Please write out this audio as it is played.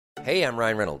Hey, I'm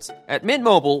Ryan Reynolds. At Mint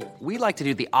Mobile, we like to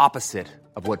do the opposite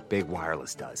of what Big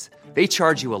Wireless does. They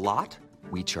charge you a lot,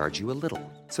 we charge you a little.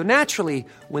 So naturally,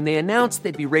 when they announced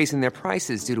they'd be raising their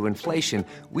prices due to inflation,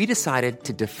 we decided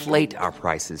to deflate our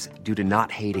prices due to not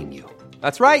hating you.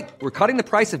 That's right. We're cutting the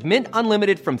price of Mint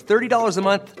Unlimited from $30 a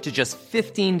month to just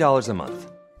 $15 a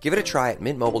month. Give it a try at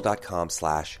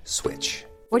mintmobile.com/switch.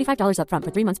 $45 up front for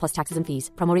 3 months plus taxes and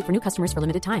fees. Promo rate for new customers for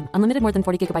limited time. Unlimited more than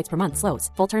 40 gigabytes per month. Slows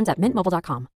full terms at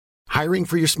mintmobile.com. Hiring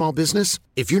for your small business?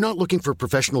 If you're not looking for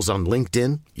professionals on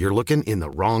LinkedIn, you're looking in the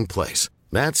wrong place.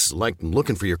 That's like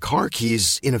looking for your car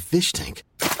keys in a fish tank.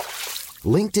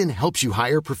 LinkedIn helps you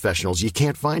hire professionals you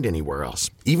can't find anywhere else,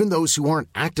 even those who aren't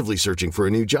actively searching for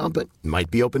a new job but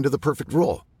might be open to the perfect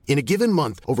role. In a given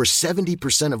month, over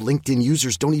 70% of LinkedIn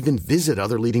users don't even visit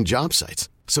other leading job sites.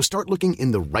 So start looking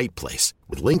in the right place.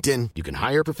 With LinkedIn, you can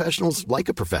hire professionals like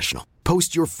a professional.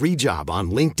 Post your free job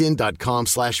on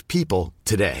linkedin.com/people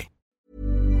today.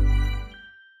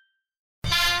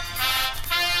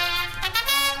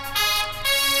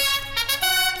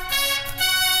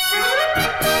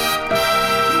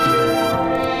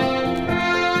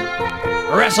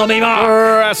 Wrestle me, Mark.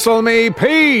 Wrestle me,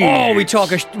 Pete. Oh, we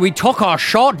took a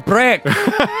short break with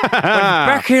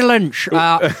Becky Lynch.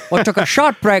 We took a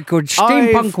short break with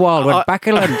Steampunk World with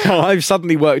Becky Lynch. I've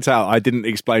suddenly worked out I didn't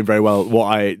explain very well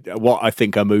what I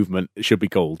think her movement should be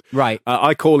called. Right.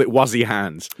 I call it Wuzzy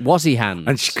Hands. Wuzzy Hands.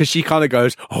 And because she kind of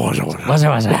goes,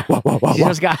 Wuzzy. She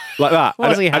just got like that.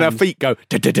 Wuzzy and her feet go,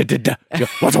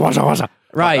 wuzza.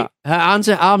 Right, her arms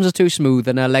are too smooth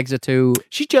and her legs are too.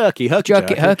 She's jerky, herky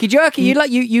jerky.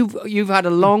 You've had a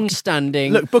long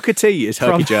standing. Look, Booker T is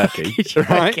herky jerky,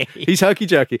 right? He's herky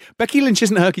jerky. Becky Lynch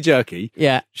isn't herky jerky.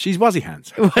 Yeah, she's Wuzzy Hands.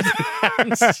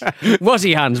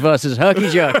 Wuzzy Hands versus herky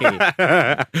jerky.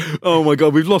 Oh my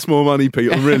God, we've lost more money,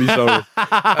 Pete. I'm really sorry.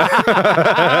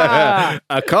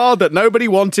 A card that nobody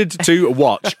wanted to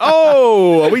watch.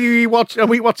 Oh, are we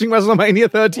watching WrestleMania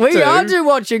 32? We are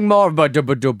watching more of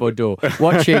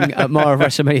watching more of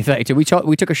WrestleMania 32. We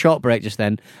took a short break just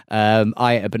then.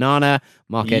 I ate a banana.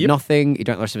 Mark ate nothing. He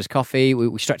drank the rest of his coffee.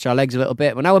 We stretched our legs a little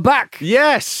bit. But now we're back.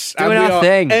 Yes. Doing our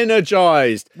thing.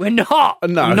 Energised. We're not.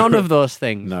 No. None of those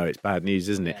things. No, it's bad news,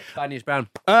 isn't it? Yeah, bad news, Brown.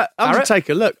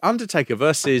 Undertaker. Look, Undertaker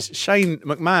versus Shane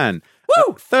McMahon.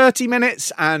 Woo! 30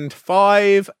 minutes and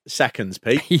 5 seconds,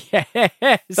 Pete.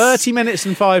 Yes. 30 minutes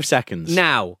and 5 seconds.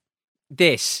 Now,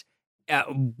 this,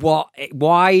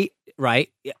 why, right?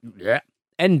 Yeah.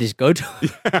 End is good.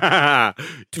 Yeah.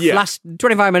 Last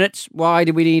 25 minutes, why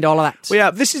did we need all of that? Well, yeah,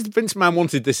 Vince McMahon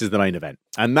wanted this as the main event.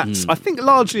 And that's, I think,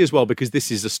 largely as well because this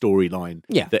is a storyline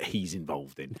that he's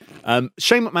involved in.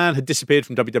 Shane McMahon had disappeared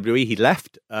from WWE. He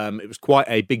left. It was quite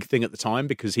a big thing at the time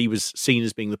because he was seen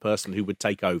as being the person who would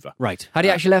take over. Right. Had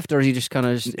he actually left or is he just kind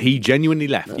of... He genuinely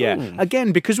left, yeah.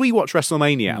 Again, because we watch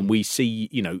WrestleMania and we see,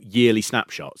 yearly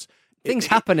snapshots, things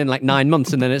happen in like 9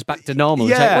 months and then it's back to normal.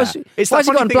 Yeah. Why has he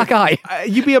got a black eye?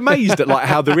 You'd be amazed at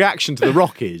how the reaction to The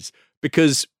Rock is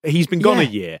because he's been gone a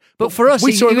year. But for us,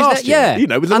 we saw him last year.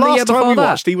 Yeah. The last time we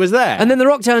watched, he was there. And then The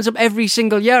Rock turns up every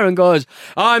single year and goes,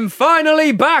 I'm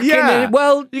finally back. Yeah.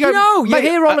 Well, you're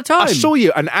here all the time. I saw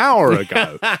you an hour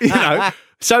ago.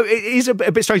 So it is a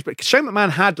bit strange, but Shane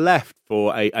McMahon had left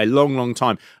for a long, long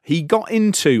time. He got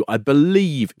into, I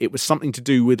believe, it was something to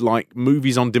do with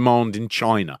movies on demand in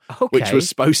China, which was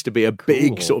supposed to be a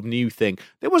big sort of new thing.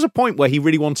 There was a point where he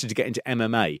really wanted to get into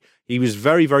MMA. He was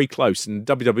very, very close, and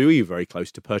WWE were very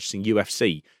close to purchasing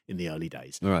UFC in the early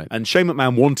days. Right. And Shane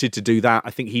McMahon wanted to do that.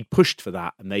 I think he'd pushed for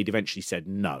that, and they'd eventually said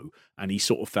no. And he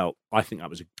sort of felt, I think that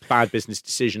was a bad business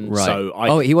decision. Right.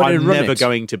 So he wanted I'm to run never it.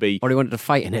 going to be... Or he wanted to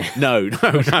fight in it. No.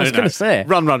 I was going to say.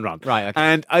 Run. Right, okay.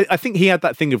 And I think he had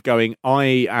that thing of going,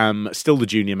 I am still the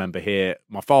junior member here.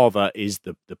 My father is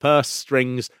the purse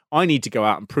strings. I need to go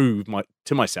out and prove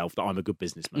to myself that I'm a good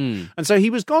businessman. And so he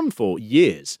was gone for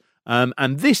years.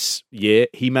 And this year,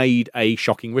 he made a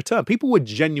shocking return. People were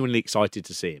genuinely excited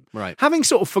to see him. Right. Having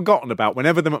sort of forgotten about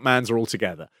whenever the McMahons are all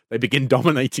together, they begin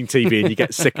dominating TV and you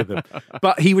get sick of them.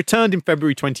 But he returned in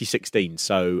February 2016,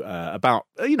 so about,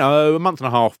 a month and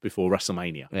a half before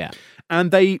WrestleMania. Yeah.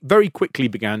 And they very quickly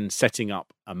began setting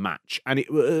up a match. And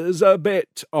it was a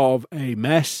bit of a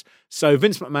mess. So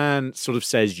Vince McMahon sort of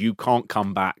says, you can't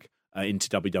come back into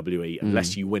WWE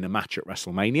unless you win a match at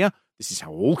WrestleMania. This is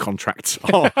how all contracts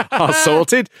are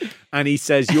sorted. And he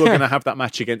says, you're going to have that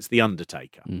match against The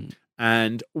Undertaker.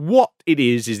 And what it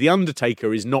is The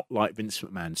Undertaker is not like Vince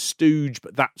McMahon's stooge,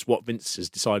 but that's what Vince has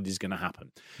decided is going to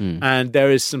happen. And there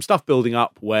is some stuff building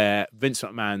up where Vince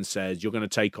McMahon says, you're going to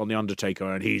take on The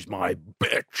Undertaker and he's my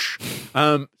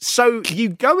bitch. So you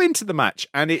go into the match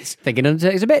and it's... Thinking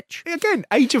Undertaker's a bitch. Again,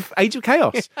 age of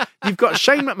chaos. You've got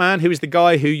Shane McMahon, who is the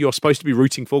guy who you're supposed to be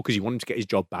rooting for because you want him to get his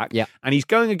job back. Yeah. And he's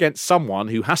going against someone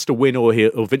who has to win or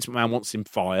Vince McMahon wants him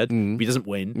fired if he doesn't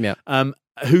win. Yeah.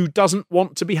 Who doesn't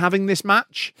want to be having this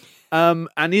match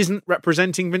and isn't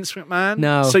representing Vince McMahon.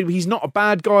 No. So he's not a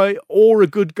bad guy or a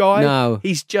good guy. No.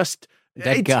 He's just...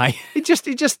 Dead guy. It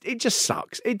just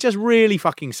sucks. It just really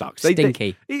fucking sucks.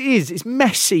 Stinky. It is. It's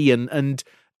messy and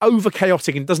over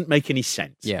chaotic and doesn't make any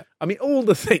sense. Yeah. I mean, all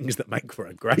the things that make for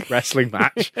a great wrestling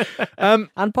match. And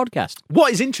podcast.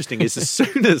 What is interesting is as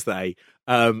soon as they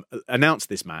announced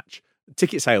this match,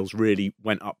 ticket sales really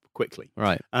went up quickly.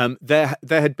 Right. There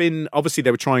had been, obviously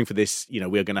they were trying for this,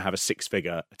 we're going to have a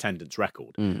 6-figure attendance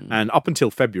record. And up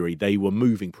until February, they were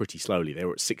moving pretty slowly. They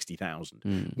were at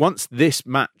 60,000. Once this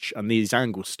match and these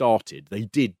angles started, they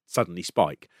did suddenly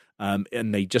spike.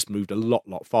 And they just moved a lot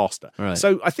faster. Right.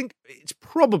 So I think it's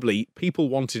probably people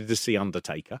wanted to see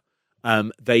Undertaker.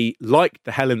 They liked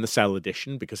the Hell in the Cell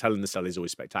edition because Hell in the Cell is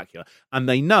always spectacular. And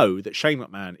they know that Shane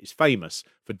McMahon is famous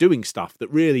for doing stuff that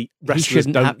really wrestlers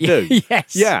don't do.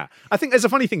 Yes. Yeah. I think there's a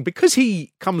funny thing because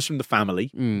he comes from the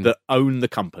family that own the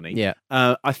company. Yeah.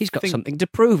 He's got think, something to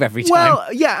prove every time.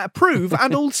 Well, yeah, prove.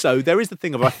 And also there is the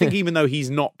thing of, I think even though he's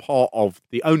not part of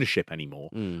the ownership anymore,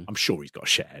 I'm sure he's got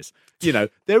shares.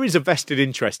 There is a vested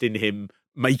interest in him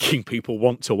making people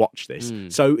want to watch this.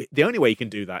 So the only way he can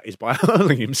do that is by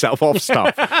hurling himself off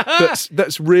stuff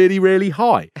that's really, really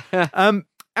high.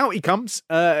 Out he comes.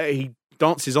 He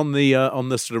dances on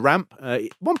the sort of ramp. At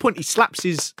one point, he slaps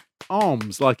his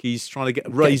arms like he's trying to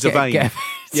raise a vein.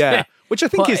 Yeah, which I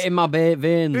think Put is it in my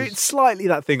veins. It's slightly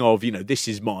that thing of this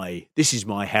is my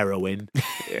heroin.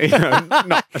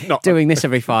 Not Doing this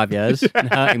every 5 years,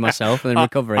 and hurting myself and then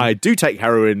recovering. I do take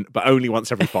heroin, but only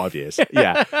once every 5 years.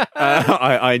 Yeah,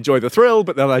 I enjoy the thrill,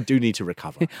 but then I do need to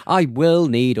recover. I will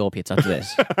need opiates after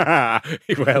this.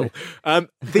 He will.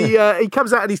 He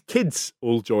comes out and his kids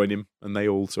all join him, and they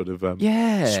all sort of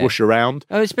swoosh around.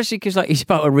 Oh, especially because he's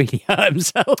about to really hurt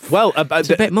himself. Well, it's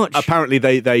a bit much. Apparently,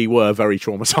 they were very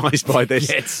traumatized by this.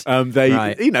 Yes.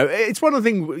 Right. It's one of the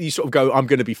things you sort of go, I'm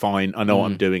going to be fine. I know what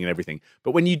I'm doing and everything.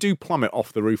 But when you do plummet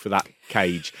off the roof of that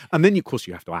cage, and then of course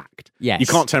you have to act. Yes. You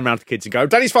can't turn around to the kids and go,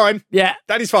 Daddy's fine. Yeah.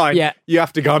 Daddy's fine. Yeah. You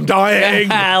have to go, I'm dying.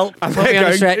 Help. And Put me on a they're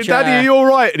going, stretcher. Daddy, are you all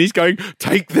right? And he's going,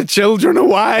 take the children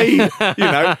away.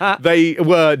 They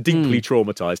were deeply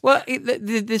traumatized. Well,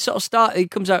 the sort of start, he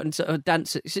comes out and sort of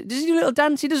dances. Does he do a little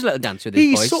dance? He does a little dance with his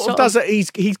He boys. sort of does it.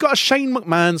 He's got a Shane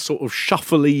McMahon sort of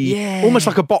shuffly, almost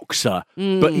like a boxer,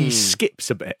 but he skips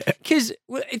a bit. Because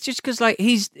it's just because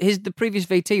the previous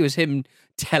VT was him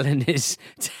telling his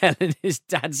dad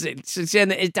saying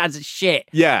that his dad's a shit.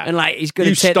 Yeah. And he's going to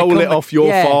You take stole it off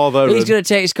your father. He's going to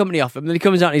take his company off him. And then he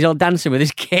comes out and he's all dancing with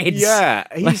his kids. Yeah.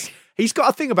 He's got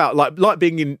a thing about like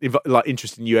being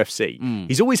interested in UFC.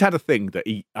 He's always had a thing that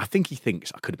I think he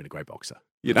thinks I could have been a great boxer.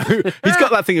 He's got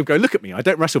that thing of going, look at me, I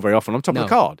don't wrestle very often. I'm top of the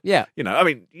card. Yeah.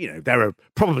 There are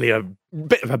probably a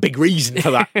bit of a big reason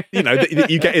for that. That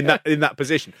you get in that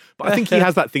position. But I think he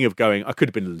has that thing of going, I could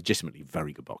have been a legitimately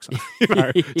very good boxer.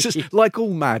 It's just like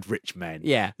all mad rich men.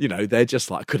 Yeah. They're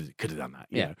just like, could have done that.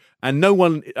 Yeah. Know? And no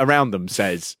one around them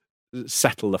says,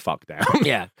 settle the fuck down.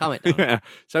 Yeah, calm it down. Yeah.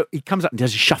 So he comes out and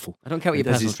does a shuffle. I don't care what your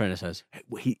personal trainer says.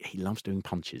 He loves doing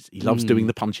punches. He loves doing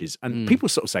the punches. And people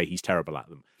sort of say he's terrible at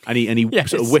them. And he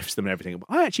Yes. sort of whiffs them and everything.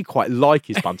 But I actually quite like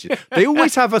his punches. They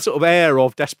always have a sort of air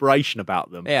of desperation about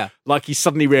them. Yeah. Like he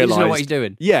suddenly He realised. doesn't know what he's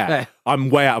doing. Yeah. I'm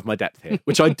way out of my depth here,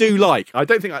 which I do like. I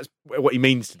don't think that's what he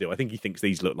means to do. I think he thinks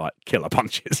these look like killer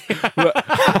punches.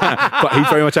 but he's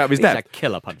very much out of his These are depth.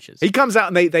 killer punches. He comes out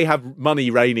and they have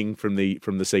money raining from the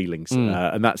ceilings,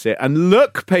 and that's it. And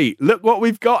look, Pete, look what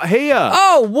we've got here.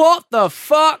 Oh, what the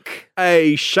fuck?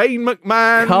 A Shane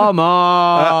McMahon. Come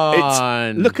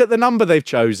on. Look at the number they've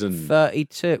chosen.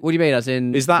 32. What do you mean? As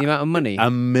in Is that the amount of money?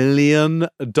 $1 million,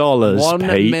 $1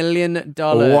 Pete. million.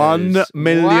 $1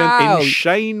 million Wow. in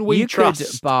Shane we you trust.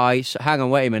 could buy. Hang on,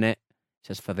 wait a minute. It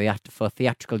says for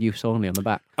theatrical use only on the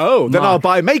back. Oh, then Mark. I'll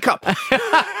buy makeup and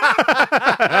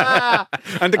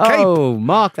a cape. Oh,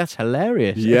 Mark, that's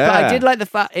hilarious. Yeah. But I did like the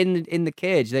fact in the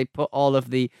cage they put all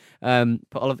of the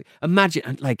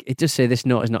imagine, like, it does say this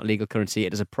note is not legal currency.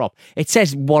 It is a prop. It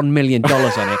says $1 million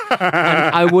on it,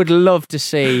 and I would love to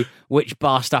see which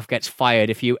bar staff gets fired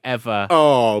if you ever.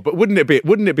 Oh, but wouldn't it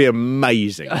be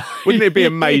amazing? Wouldn't it be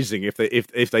amazing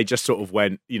if they just sort of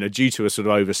went, due to a sort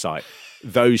of oversight,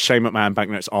 those Shane McMahon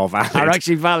banknotes are valid. Are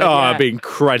actually valid. Oh, yeah. it'd be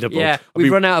incredible. Yeah, we've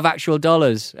run out of actual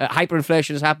dollars.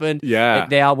 Hyperinflation has happened. Yeah.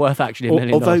 They are worth actually $1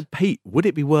 million. Although, Pete, would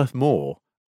it be worth more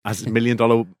as $1 million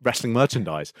wrestling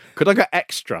merchandise? Could I go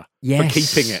extra for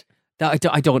keeping it? I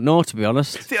don't know, to be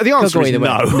honest. The answer is no.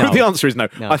 No. The answer is no.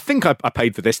 No. I think I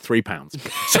paid for this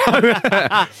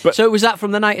 £3. So was that from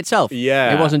the night itself?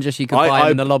 Yeah. It wasn't just you could buy them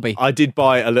in the lobby. I did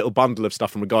buy a little bundle of stuff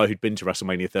from a guy who'd been to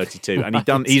WrestleMania 32,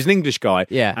 and he's an English guy,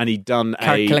 Yeah. and he'd done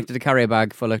collected a carrier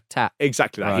bag full of tat.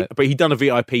 exactly that, Right. but he'd done a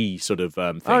VIP sort of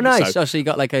thing. Oh, nice. So you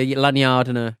got like a lanyard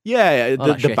and a... Yeah, All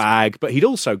that the shit. bag, but he'd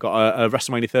also got a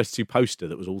WrestleMania 32 poster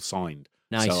that was all signed.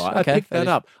 Nice. So I Okay. picked that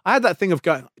up. I had that thing of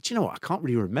going, do you know what? I can't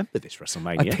really remember this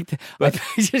WrestleMania. I picked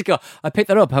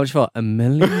that up. How much for? $1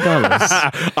 million.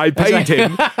 I paid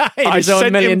him. I His own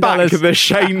sent him $1 back million. the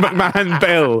Shane McMahon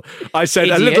bill. I said,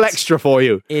 a Idiot. little extra for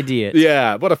you. Idiot.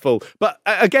 Yeah, what a fool. But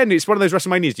again, it's one of those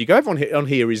WrestleManias. You go, everyone on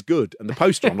here is good. And the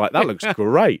poster, I'm like, that looks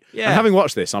great. Yeah. And having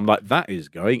watched this, I'm like, that is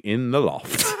going in the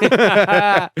loft.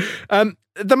 The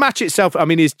match itself, I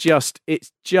mean, it's just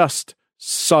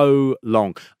so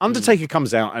long. Undertaker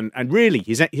comes out and really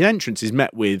his entrance is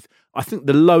met with, I think,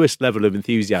 the lowest level of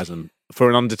enthusiasm for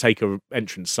an Undertaker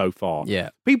entrance so far. Yeah.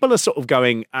 People are sort of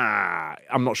going,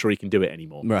 I'm not sure he can do it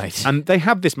anymore. Right. And they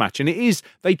have this match, and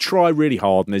they try really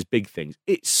hard, and there's big things.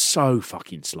 It's so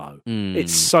fucking slow.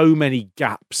 It's so many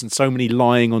gaps and so many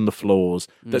lying on the floors.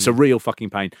 That's a real fucking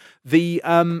pain.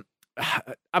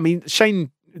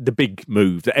 Shane, the big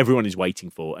move that everyone is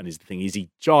waiting for, and is the thing, is he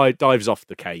dives off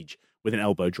the cage with an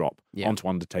elbow drop onto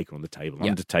Undertaker on the table.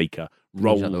 Yeah. Undertaker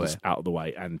rolls out of the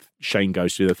way, and Shane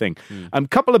goes through the thing.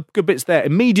 Couple of good bits there.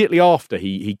 Immediately after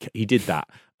he did that,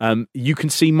 you can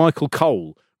see Michael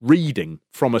Cole reading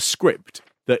from a script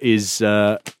that is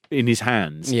in his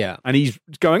hands. Yeah. And he's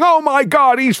going, oh my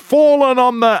God, he's fallen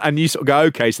on the... And you sort of go,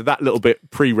 okay, so that little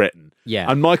bit pre-written. Yeah.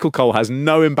 And Michael Cole has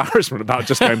no embarrassment about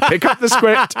just going, pick up the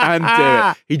script and do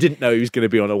it. He didn't know he was going to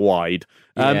be on a wide.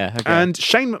 And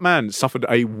Shane McMahon suffered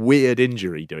a weird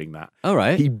injury doing that. All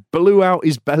right. He blew out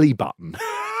his belly button.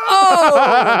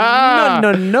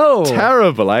 Oh, no.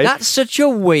 Terrible, eh? That's such a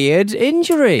weird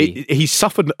injury. He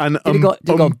suffered an Did it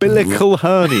go- umbilical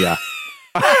hernia.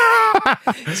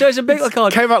 So it's a big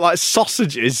card. Came out like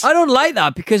sausages. I don't like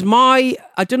that because I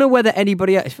don't know whether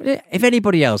anybody else, if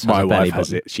anybody else has My a belly wife has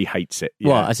button. it. She hates it. Yeah.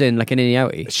 What, as in like an innie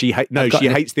outie? She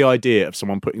hates the idea of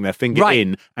someone putting their finger Right.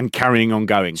 in and carrying on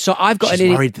going. So I've got She's an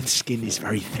innie. worried the skin is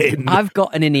very thin. I've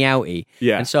got an innie outie.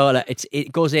 Yeah. And so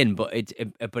it goes in, but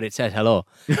it says hello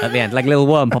at the end, like a little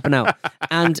worm popping out.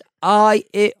 And on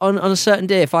a certain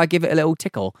day, if I give it a little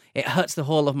tickle, it hurts the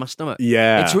whole of my stomach.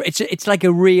 Yeah. It's like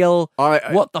a real.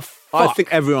 What the fuck? I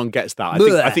think everyone gets that.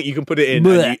 I think you can put it in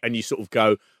and you sort of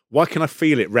go, why can I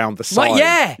feel it round the side? Right,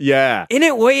 yeah. Yeah. Isn't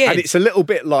it weird? And it's a little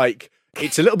bit like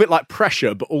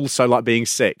pressure, but also like being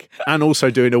sick and also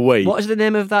doing a wee. What is the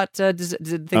name of that thing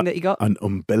that you got? An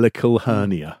umbilical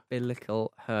hernia.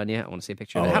 Umbilical hernia. I want to see a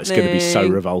picture Oh, of it it's going to be so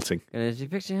happening. revolting. Gonna see a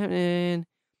picture happening.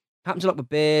 Happens a lot with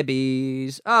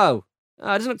babies. Oh, it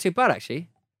doesn't look too bad actually.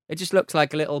 It just looks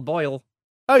like a little boil.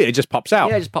 Oh yeah, it just pops out.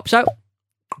 Yeah, it just pops out.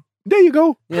 There you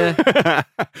go. Yeah.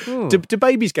 Ooh. Do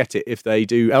babies get it if they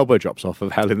do elbow drops off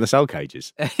of Hell in the Cell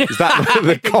cages? Is that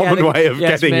the common way of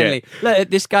yes, getting mainly. it? Look,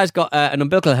 this guy's got an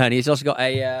umbilical hernia. He's also got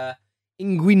a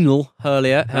inguinal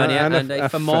hernia and a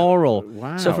femoral.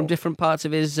 Wow. So from different parts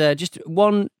of his, just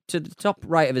one to the top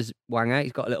right of his wanga,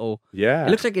 he's got a little. Yeah.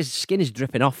 It looks like his skin is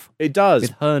dripping off It does.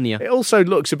 with hernia. It also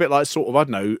looks a bit like sort of, I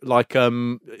don't know, like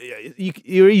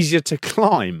you're easier to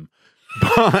climb.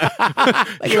 But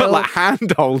you've got like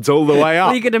handholds all the way Well,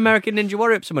 up. you could American Ninja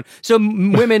Warrior up someone. So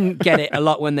women get it a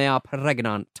lot when they are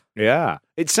pregnant. Yeah.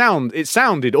 It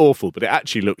sounded awful, but it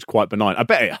actually looked quite benign. I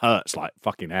bet it hurts like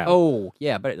fucking hell. Oh,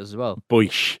 yeah, I bet it does as well.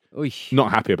 Boish. Oish.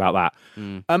 Not happy about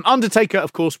that. Undertaker,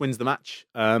 of course, wins the match.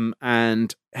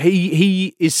 And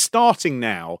he is starting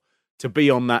now to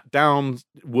be on that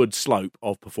downward slope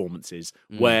of performances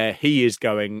where he is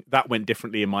going, that went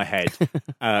differently in my head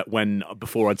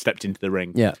before I'd stepped into the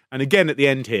ring. Yeah. And again, at the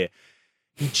end here,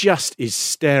 he just is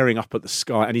staring up at the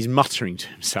sky and he's muttering to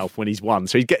himself when he's won.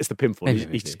 So he gets the pinfall.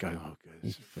 He's just going, oh, good,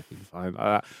 this is fucking fine.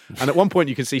 And at one point,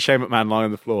 you can see Shane McMahon lying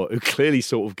on the floor, who clearly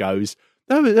sort of goes,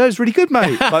 that was really good,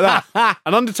 mate, like that.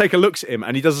 And Undertaker looks at him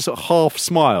and he does a sort of half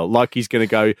smile, like he's going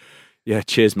to go, yeah,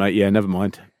 cheers, mate. Yeah, never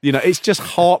mind. You know, it's just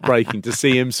heartbreaking to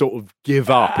see him sort of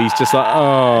give up. He's just like,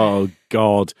 oh,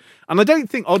 God. And I don't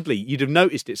think, oddly, you'd have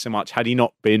noticed it so much had he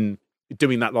not been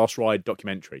doing that Last Ride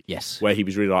documentary. Yes. Where he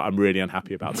was really like, I'm really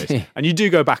unhappy about this. And you do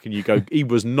go back and you go, he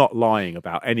was not lying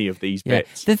about any of these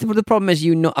bits. The problem is,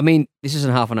 I mean, this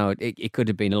isn't half an hour. It could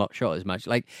have been a lot shorter, this match.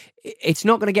 Like, it's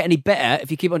not going to get any better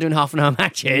if you keep on doing half-an-hour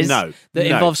matches. That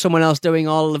involve someone else doing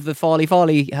all of the belly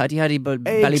button.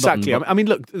 Exactly. I mean,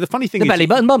 look, the funny thing is... The belly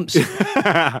button bumps.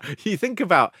 You think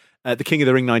about the King of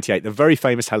the Ring 98, the very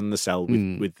famous Hell in a Cell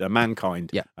with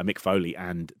Mankind, Mick Foley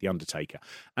and The Undertaker.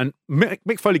 And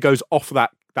Mick Foley goes off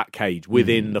that cage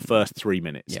within the first 3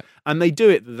 minutes. Yeah. And they do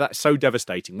it, that's so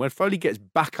devastating. When Foley gets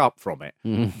back up from it,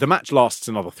 the match lasts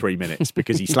another 3 minutes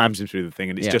because he slams him through the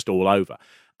thing and it's just all over.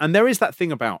 And there is that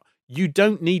thing about, you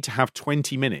don't need to have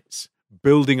 20 minutes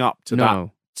building up to that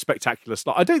spectacular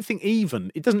slot. I don't think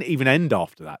it doesn't even end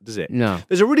after that, does it? No.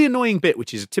 There's a really annoying bit,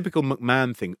 which is a typical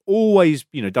McMahon thing, always,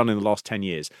 done in the last 10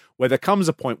 years, where there comes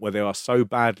a point where they are so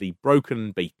badly broken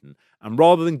and beaten, and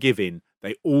rather than give in,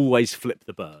 they always flip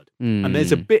the bird. And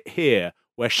there's a bit here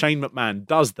where Shane McMahon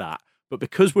does that, but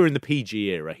because we're in the PG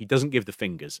era, he doesn't give the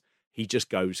fingers. He just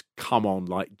goes, come on,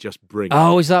 like, just bring it.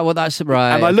 Oh, is that what that's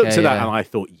right? And I looked at that and I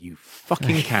thought, you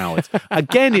fucking cowards.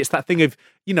 Again, it's that thing of,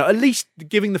 at least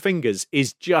giving the fingers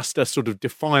is just a sort of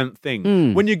defiant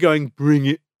thing. When you're going, bring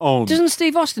it on. Doesn't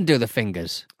Steve Austin do the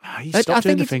fingers? He stopped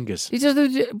doing the fingers. He does,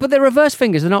 but they're reverse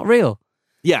fingers. They're not real.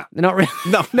 Yeah. They're not real.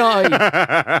 No.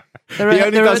 He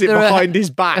only does it behind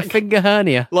his back. A finger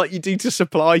hernia. Like you do to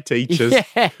supply teachers.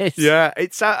 Yes. Yeah.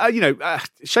 It's,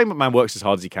 Shane McMahon works as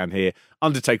hard as he can here.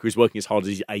 Undertaker is working as hard as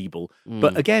he's able.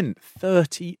 But again,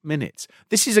 30 minutes.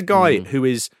 This is a guy who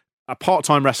is a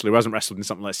part-time wrestler who hasn't wrestled in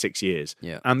something like 6 years.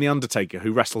 Yeah. And The Undertaker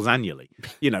who wrestles annually.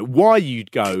 Why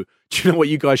you'd go, do you know what,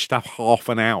 you guys should have half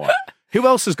an hour. Who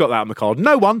else has got that on the card?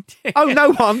 No one. Oh,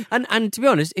 no one. And to be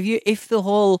honest, if the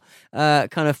whole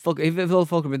kind of if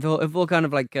all kind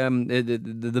of like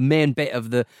the main bit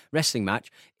of the wrestling match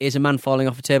is a man falling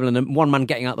off a table and one man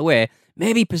getting out of the way,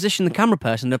 maybe position the camera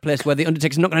person in a place where the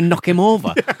Undertaker's not going to knock him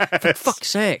over. Yes. For fuck's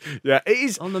sake. Yeah, it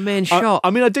is on the main shot. I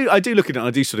mean, I do look at it and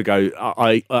I do sort of go,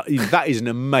 that is an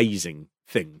amazing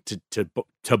thing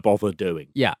to bother doing.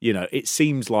 Yeah. It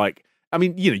seems like, I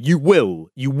mean, you will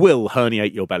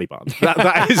herniate your belly button.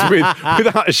 That is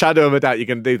without a shadow of a doubt, you're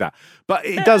going to do that. But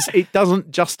it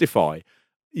doesn't justify,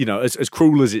 as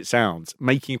cruel as it sounds,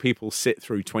 making people sit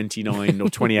through 29 or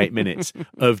 28 minutes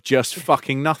of just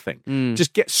fucking nothing.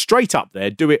 Just get straight up there,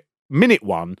 do it minute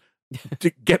 1,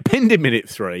 get pinned in minute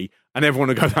 3, and everyone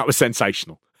will go, that was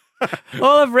sensational.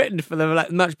 All I've written for the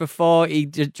match before he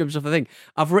just jumps off the thing,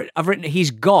 I've written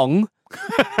he's gong.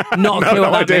 Not a clue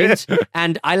what that means.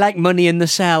 And I like money in the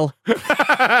cell.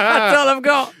 That's all I've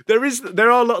got. There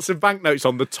are lots of banknotes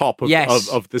on the top of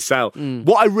the cell.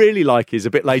 What I really like is a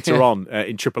bit later on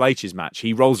in Triple H's match,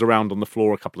 he rolls around on the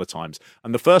floor a couple of times.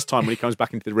 And the first time when he comes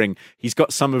back into the ring, he's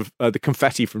got some of the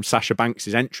confetti from Sasha Banks'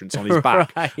 entrance on his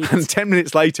back. Right. And 10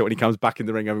 minutes later, when he comes back in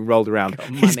the ring having rolled around,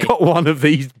 he's got one of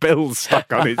these bills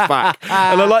stuck on his back.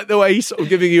 And I like the way he's sort of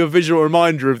giving you a visual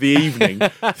reminder of the evening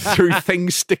through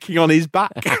things sticking on his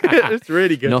back. It's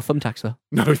really good. No thumbtacks though.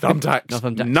 No thumbtacks. No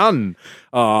thumbtacks. None.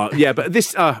 Yeah, but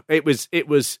this it was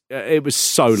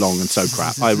so long and so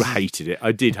crap. I hated it.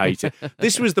 I did hate it.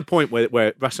 This was the point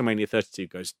where WrestleMania 32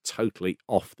 goes totally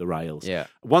off the rails. Yeah.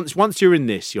 Once you're in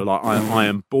this, you're like, I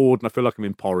am bored and I feel like I'm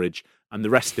in porridge. And the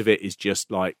rest of it is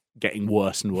just like getting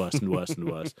worse and worse and worse and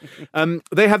worse.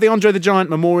 They have the Andre the Giant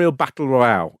Memorial Battle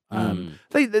Royale.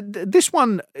 This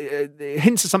one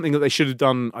hints at something that they should have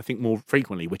done, I think, more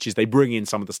frequently, which is they bring in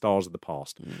some of the stars of the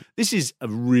past. This is a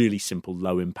really simple,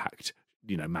 low impact,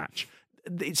 match.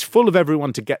 It's full of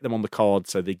everyone to get them on the card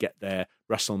so they get their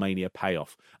WrestleMania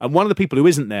payoff. And one of the people who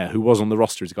isn't there, who was on the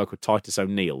roster, is a guy called Titus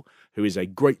O'Neil, who is a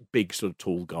great big sort of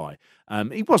tall guy.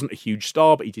 He wasn't a huge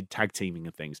star, but he did tag teaming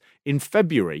and things. In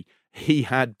February, he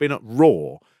had been at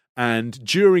Raw, and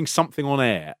during something on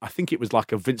air, I think it was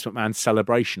like a Vince McMahon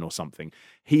celebration or something,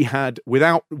 he had,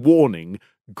 without warning,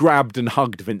 grabbed and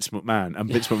hugged Vince McMahon, and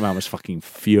Vince McMahon was fucking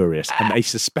furious, and they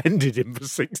suspended him for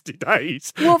 60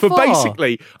 days. What for?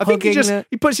 Basically, I think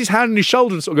he puts his hand on his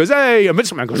shoulder and sort of goes, hey, and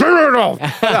Vince McMahon goes,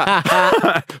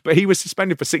 but he was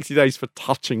suspended for 60 days for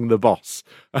touching the boss.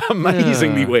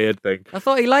 Amazingly weird thing. I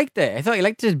thought he liked it. I thought he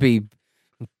liked to be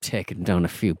taken down a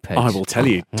few pegs. I will tell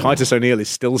you, Titus O'Neil is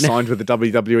still signed with the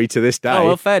WWE to this day. Oh,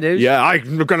 well, fair dues. Yeah,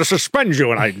 I'm going to suspend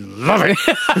you, and I love it.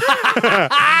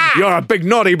 You're a big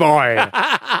naughty boy.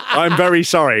 I'm very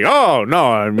sorry. Oh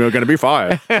no, you're going to be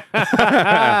fired.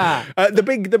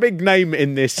 The big name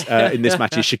in this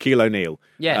match is Shaquille O'Neal.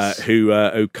 Yes,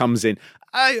 who comes in.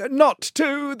 Not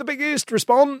to the biggest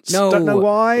response. No. Don't know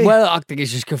why. Well, I think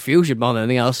it's just confusion more than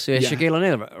anything else. Shaquille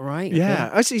O'Neal, right?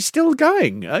 Yeah, he's still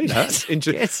going. Yes.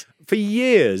 for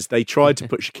years, they tried to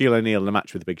put Shaquille O'Neal in a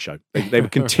match with the Big Show. They were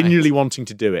continually wanting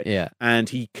to do it. Yeah. And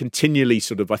he continually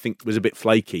sort of, I think, was a bit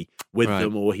flaky with Right.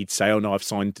 them, or he'd say, oh, no, I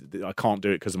can't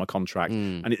do it because of my contract.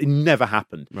 And it never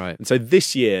happened. Right. And so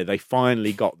this year, they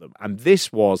finally got them. And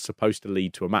this was supposed to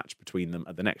lead to a match between them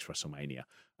at the next WrestleMania.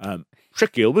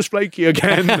 Shaquille was flaky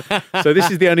again. So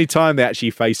this is the only time they actually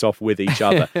face off with each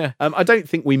other. I don't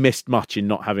think we missed much in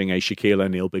not having a Shaquille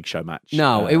O'Neal Big Show match.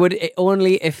 No,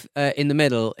 only if in the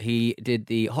middle he did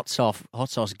the hot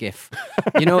sauce gif.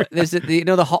 You know, there's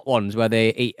the hot ones where they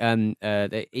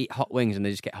eat hot wings and they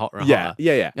just get hotter and hotter.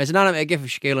 Yeah. There's an animated gif of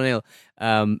Shaquille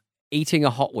O'Neal eating a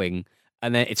hot wing.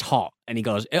 And then it's hot, and he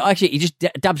goes. Actually, he just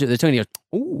dabs it with his tongue. And he goes,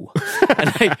 "Ooh!"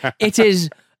 And it is.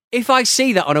 If I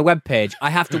see that on a webpage,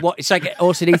 I have to watch. It's like an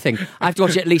OCD thing. I have to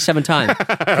watch it at least 7 times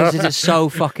because it is so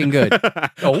fucking good.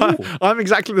 Oh, I'm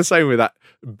exactly the same with that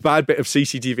bad bit of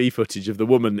CCTV footage of the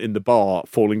woman in the bar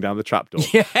falling down the trapdoor.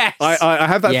 Yes, I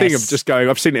have that thing of just going.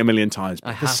 I've seen it a million times. But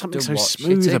I there's have something to so watch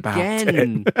smooth it about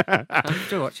again. it. I have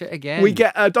to watch it again. We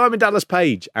get Diamond Dallas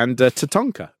Page and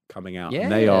Tatanka coming out. And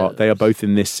they are both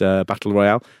in this battle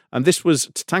royale. And this was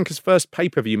Tatanka's first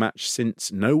pay-per-view match since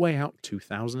No Way Out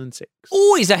 2006.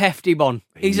 Oh, he's a hefty one.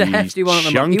 He's a hefty one at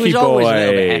the moment. He was always a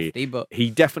little bit hefty, but he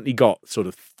definitely got sort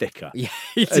of thicker. Yeah,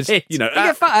 he did. You know, He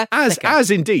got fatter, thicker. as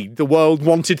indeed the world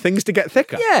wanted things to get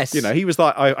thicker. Yes. You know, he was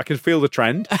like, I can feel the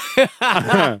trend.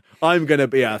 I'm going to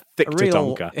be a thick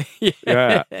Tatanka.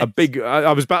 Yeah, a big.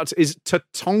 I was about to. Is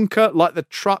Tatanka like the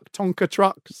truck? Tonka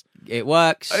trucks. It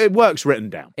works. It works written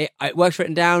down. It works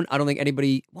written down. I don't think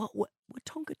anybody. What were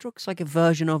Tonka trucks like a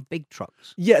version of big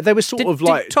trucks? Yeah, they were sort of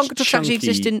like did Tonka trucks actually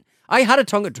exist in? I had a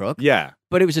Tonka truck. Yeah,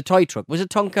 but it was a toy truck.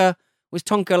 Was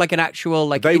Tonka like an actual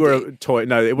like? They were a toy.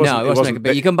 No, it wasn't. No, it wasn't like a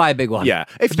big. You can buy a big one. Yeah,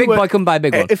 if a big boy can buy a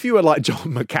big one. If you were like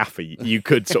John McAfee, you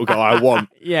could sort of go, I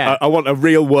want a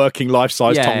real working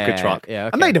life-size Tonka truck. Yeah, okay.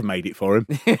 And they'd have made it for him.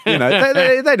 You know,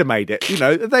 they'd have made it. You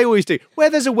know, they always do. Where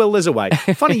there's a will, there's a way.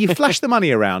 Funny, you flash the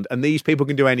money around and these people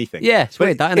can do anything. Yeah, it's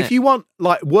weird, that, isn't if you want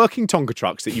like working Tonka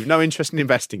trucks that you've no interest in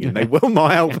investing in, they will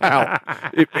not help out.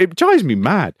 It drives me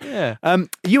mad. Yeah.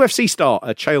 UFC star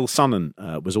Chael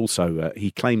Sonnen was also,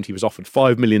 he claimed he was offered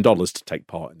 $5 million to take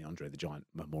part in the Andre the Giant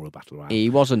Memorial Battle Royale. He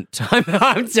wasn't.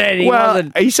 I'm saying he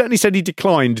wasn't. He certainly said he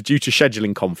declined due to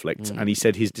scheduling conflict, and he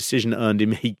said his decision earned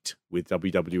him heat with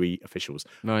WWE officials.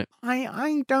 Right.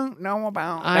 I don't know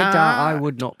about that. I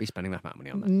would not be spending that amount of money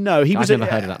on that. No, I've never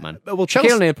heard of that man. Well,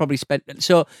 Shaquille O'Neal probably spent.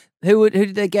 So who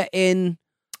did they get in?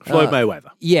 Floyd Mayweather.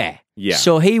 Yeah.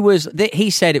 So he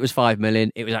said it was $5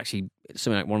 million. It was actually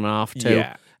something like 1.5, 2.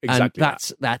 Yeah. Exactly. And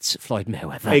that's Floyd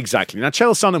Mayweather. Exactly. Now,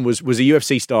 Chael Sonnen was a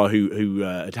UFC star who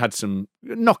had some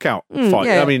knockout fight.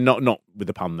 Yeah. I mean, not with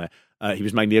the pun there. He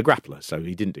was mainly a grappler, so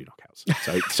he didn't do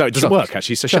knockouts. So it doesn't work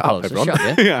actually. So shut up, everyone.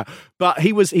 Yeah. But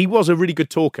he was a really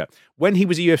good talker. When he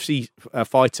was a UFC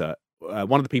fighter,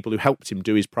 one of the people who helped him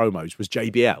do his promos was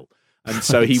JBL. And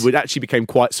so he would actually became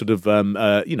quite sort of,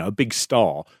 a big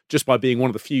star just by being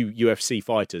one of the few UFC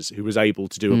fighters who was able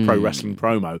to do a pro wrestling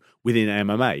promo within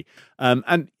MMA.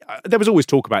 And there was always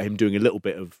talk about him doing a little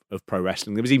bit of pro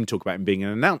wrestling. There was even talk about him being an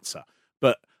announcer.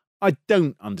 But I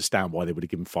don't understand why they would have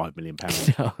given £5 million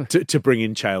to bring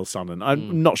in Chael Sonnen.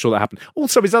 I'm not sure that happened.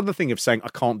 Also, his other thing of saying, I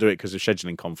can't do it because of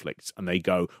scheduling conflicts. And they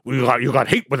go, well, you got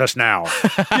heat with us now.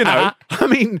 You know, I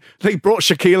mean, they brought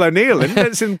Shaquille O'Neal in.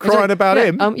 It's him crying about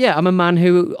him. I'm a man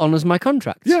who honours my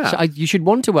contract. Yeah. So you should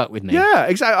want to work with me. Yeah,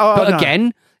 exactly. But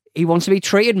again, he wants to be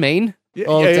treated mean.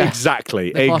 Yeah, exactly.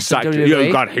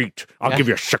 You got heat. I'll give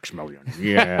you $6 million.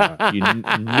 Yeah, you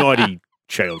naughty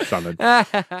Chael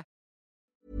Sonnen.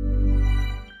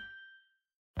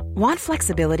 Want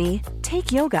flexibility?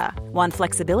 Take yoga. Want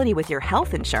flexibility with your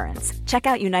health insurance? Check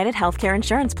out United Healthcare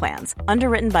Insurance Plans.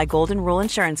 Underwritten by Golden Rule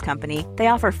Insurance Company, they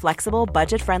offer flexible,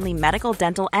 budget-friendly medical,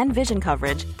 dental, and vision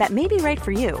coverage that may be right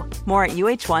for you. More at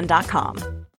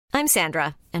uh1.com. I'm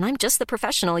Sandra, and I'm just the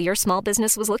professional your small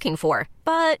business was looking for.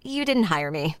 But you didn't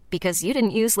hire me because you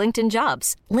didn't use LinkedIn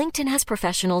Jobs. LinkedIn has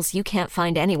professionals you can't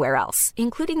find anywhere else,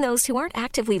 including those who aren't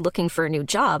actively looking for a new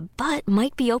job, but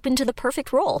might be open to the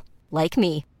perfect role, like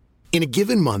me. In a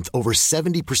given month, over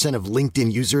 70% of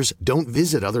LinkedIn users don't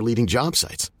visit other leading job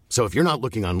sites. So if you're not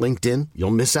looking on LinkedIn,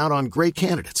 you'll miss out on great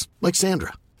candidates like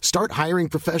Sandra. Start hiring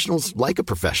professionals like a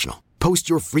professional. Post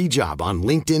your free job on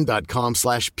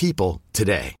linkedin.com/people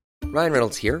today. Ryan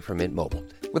Reynolds here from Mint Mobile.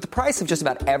 With the price of just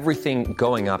about everything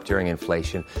going up during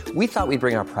inflation, we thought we'd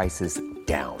bring our prices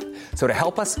down. So to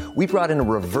help us, we brought in a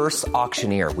reverse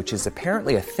auctioneer, which is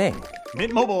apparently a thing.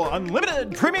 Mint Mobile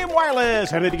Unlimited Premium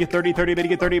Wireless. How to get 30, 30, bit to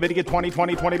get 30, bit to get 20,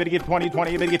 20, 20, bit to get 20,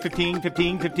 20, bit to get 15,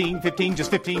 15, 15, 15,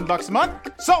 just $15 a month?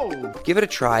 Sold! Give it a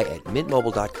try at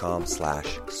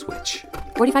mintmobile.com/switch.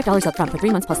 $45 up front for 3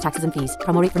 months plus taxes and fees.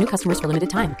 Promo rate for new customers for limited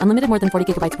time. Unlimited more than 40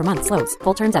 gigabytes per month. Slows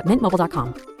full terms at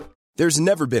mintmobile.com. There's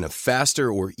never been a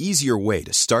faster or easier way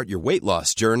to start your weight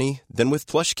loss journey than with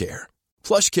PlushCare.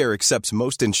 PlushCare accepts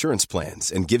most insurance plans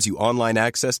and gives you online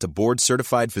access to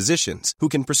board-certified physicians who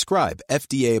can prescribe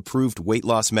FDA-approved weight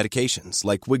loss medications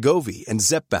like Wegovy and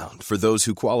Zepbound for those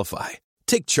who qualify.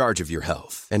 Take charge of your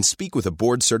health and speak with a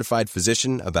board-certified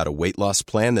physician about a weight loss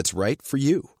plan that's right for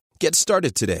you. Get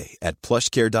started today at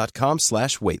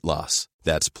plushcare.com/weight loss.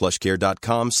 That's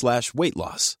plushcare.com/weight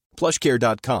loss.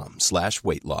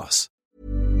 plushcare.com/weight loss.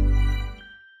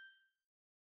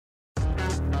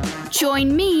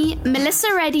 Join me,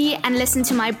 Melissa Reddy, and listen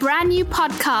to my brand new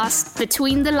podcast,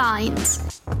 Between the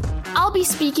Lines. I'll be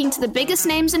speaking to the biggest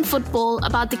names in football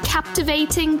about the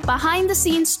captivating,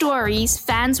 behind-the-scenes stories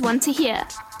fans want to hear.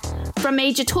 From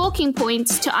major talking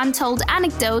points to untold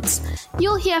anecdotes,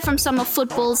 you'll hear from some of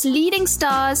football's leading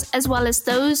stars as well as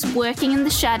those working in the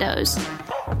shadows.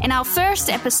 In our first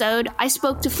episode, I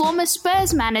spoke to former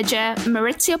Spurs manager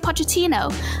Maurizio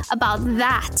Pochettino about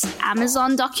that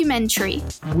Amazon documentary.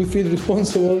 We feel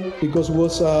responsible because it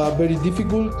was very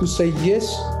difficult to say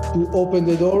yes, to open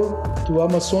the door to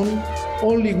Amazon.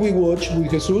 Only we watched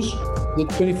with Jesus the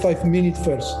 25 minutes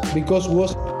first, because it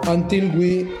was until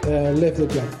we left the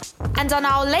club. And on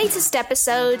our latest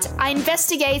episode, I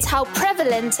investigate how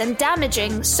prevalent and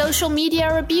damaging social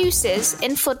media abuse is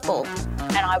in football.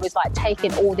 And I was like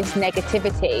taking all this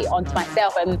negativity onto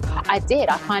myself, and I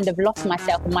kind of lost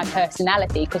myself and my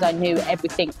personality because I knew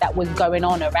everything that was going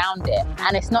on around it.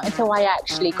 And it's not until I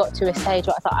actually got to a stage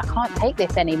where I thought, I can't take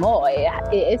this anymore,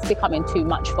 it is becoming too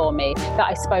much for me, that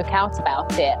I spoke out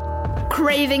about it.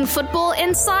 Craving football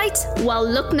insight? Well,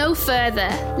 look no further.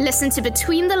 Listen to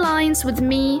Between the Lines with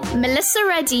me, Melissa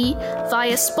Reddy,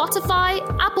 via Spotify,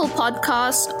 Apple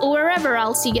Podcasts, or wherever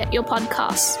else you get your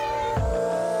podcasts.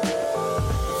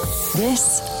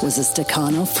 This was a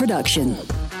Stakhanov production.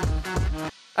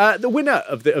 The winner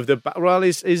of the Battle Royale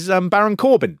is Baron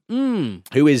Corbin,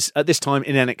 who is at this time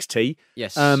in NXT.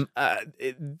 Yes.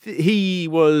 He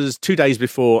was 2 days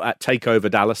before at Takeover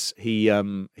Dallas. He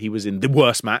was in the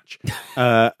worst match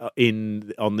on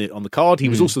the card. He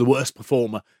was also the worst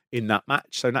performer in that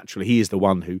match. So naturally, he is the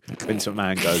one who Vince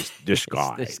McMahon goes, this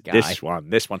guy, this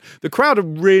one. The crowd are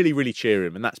really, really cheering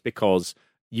him, and that's because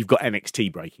you've got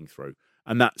NXT breaking through.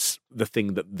 And that's the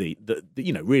thing that the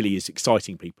really is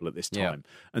exciting people at this time.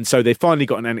 Yeah. And so they finally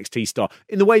got an NXT star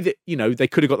in the way that, they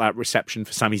could have got that reception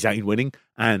for Sami Zayn winning,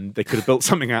 and they could have built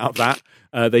something out of that.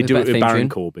 They do it with Baron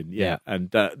Corbin. Yeah.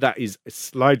 And that is a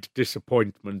slight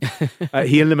disappointment.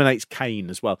 He eliminates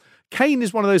Kane as well. Kane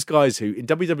is one of those guys who in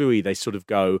WWE, they sort of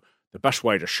go, the best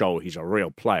way to show he's a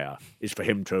real player is for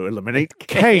him to eliminate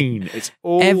Kane. It's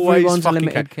always Everyone's fucking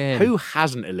eliminated Kane. Who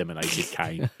hasn't eliminated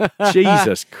Kane?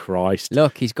 Jesus Christ.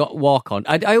 Look, he's got walk on.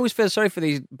 I always feel sorry for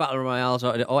these battle royales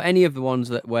or any of the ones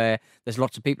where there's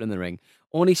lots of people in the ring.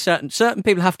 Only certain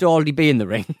people have to already be in the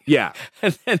ring. Yeah.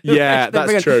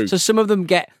 That's true. So some of them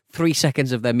get 3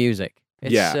 seconds of their music.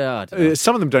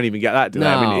 Some of them don't even get that, do they?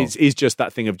 No. I mean, it's just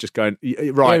that thing of just going,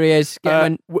 right. Here he is.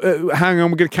 Hang on, we're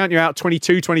going to count you out,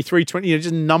 22, 23, 20,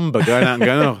 just a number going out and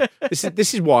going,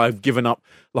 this is why I've given up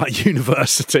like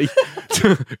university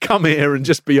to come here and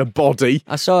just be a body.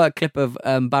 I saw a clip of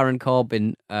Baron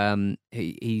Corbin. Is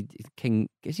he King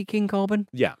Corbin?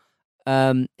 Yeah.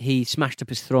 He smashed up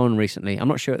his throne recently. I'm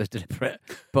not sure it was deliberate,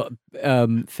 but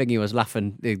Thingy was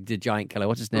laughing. The giant killer.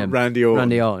 What's his name? Randy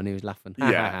Orton. He was laughing.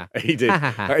 Yeah, he did.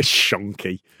 That is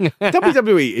shonky.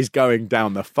 WWE is going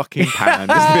down the fucking pan,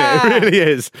 isn't it? It really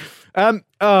is.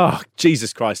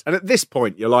 Jesus Christ! And at this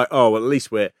point, you're like, oh, well, at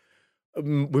least we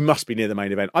must be near the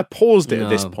main event. I paused it at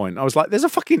this point. I was like, there's a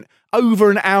fucking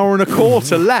over an hour and a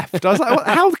quarter left. I was like,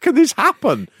 how can this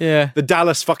happen? Yeah. The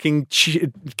Dallas fucking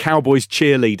Cowboys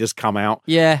cheerleaders come out.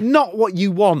 Yeah. Not what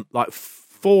you want, like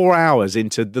 4 hours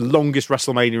into the longest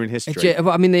WrestleMania in history.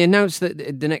 I mean, they announced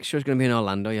that the next show is going to be in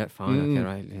Orlando. Yeah, fine. Okay,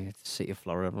 right. City of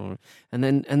Florida. And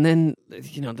then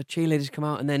the cheerleaders come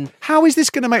out, and then... How is this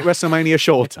going to make WrestleMania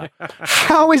shorter?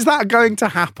 How is that going to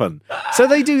happen? So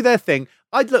they do their thing.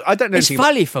 I don't know. It's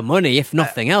value for money, if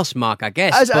nothing else, Mark, I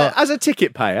guess. As a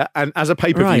ticket payer and as a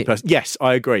pay-per-view person, yes,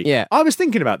 I agree. Yeah. I was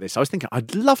thinking about this. I was thinking,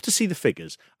 I'd love to see the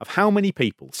figures of how many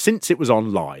people, since it was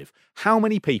on live, how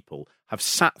many people have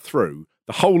sat through the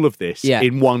the whole of this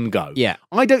in one go. Yeah.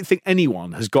 I don't think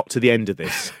anyone has got to the end of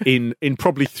this in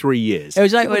probably 3 years. It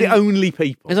was like We're the only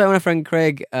people. It was like when our friend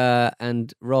Craig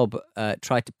and Rob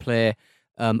tried to play,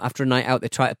 after a night out, they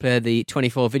tried to play the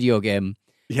 24 video game.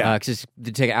 Yeah. Because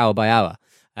they take it hour by hour.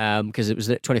 Because it was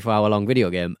a 24-hour long video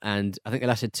game, and I think it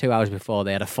lasted 2 hours before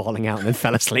they had a falling out and then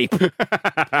fell asleep. It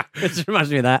just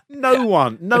reminds me of that. No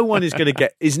one is going to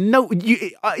get.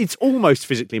 It's almost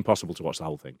physically impossible to watch the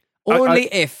whole thing. Only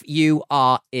if you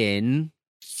are in,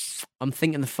 I'm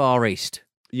thinking the Far East.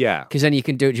 Yeah. Because then you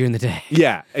can do it during the day.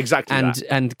 Yeah, exactly.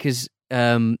 And because,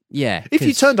 if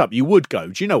you turned up, you would go.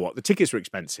 Do you know what? The tickets were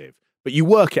expensive, but you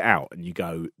work it out and you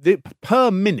go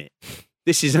per minute.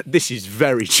 This is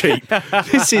very cheap.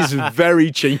 This is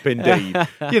very cheap indeed.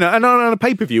 And on a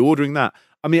pay-per-view, ordering that.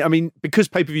 I mean, because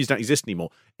pay-per-views don't exist anymore.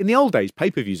 In the old days,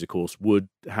 pay-per-views, of course, would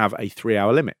have a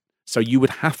 3-hour limit. So you would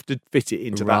have to fit it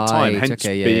into that time. Hence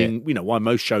being, why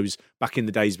most shows back in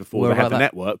the days before they had the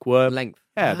network were length.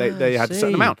 Yeah, they had a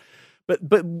certain amount. But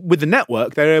with the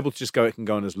network, they're able to just go, it can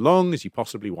go on as long as you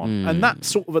possibly want. And that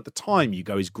sort of at the time you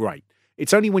go is great.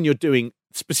 It's only when you're doing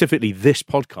specifically this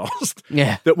podcast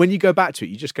that when you go back to it,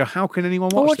 you just go, how can anyone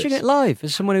watch watching it live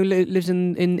as someone who lives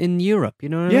in Europe, you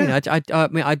know what I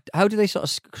mean? How do they sort of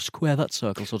square that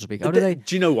circle, so to speak? How do they?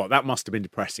 Do you know what? That must have been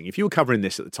depressing. If you were covering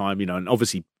this at the time, and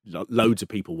obviously loads of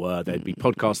people were, there'd be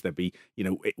podcasts, there'd be,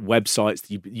 websites,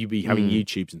 you'd be having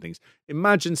YouTubes and things.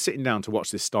 Imagine sitting down to watch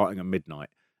this starting at midnight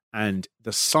and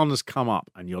the sun has come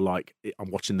up and you're like, I'm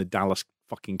watching the Dallas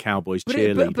fucking Cowboys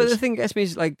cheerleaders. But the thing that gets me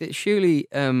is like that surely,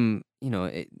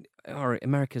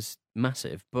 America's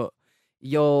massive, but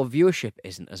your viewership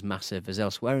isn't as massive as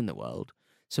elsewhere in the world.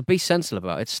 So be sensible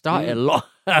about it. It started a lot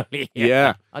earlier.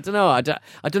 Yeah. I don't know. I don't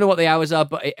know what the hours are,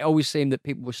 but it always seemed that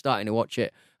people were starting to watch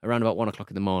it around about 1 o'clock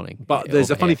in the morning. But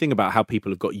there's a funny thing about how people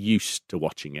have got used to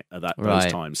watching it at those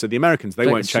times. So the Americans, they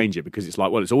won't change it because it's like,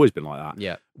 well, it's always been like that.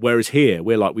 Yeah. Whereas here,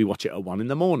 we're like, we watch it at 1 in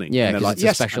the morning. Yeah, and they're like, it's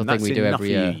a special thing we do every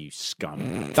year. You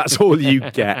scum. That's all you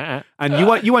get. And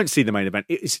you won't see the main event.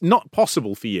 It's not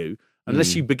possible for you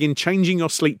unless you begin changing your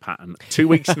sleep pattern 2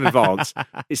 weeks in advance.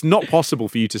 It's not possible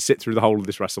for you to sit through the whole of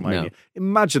this WrestleMania. No.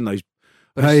 Imagine those.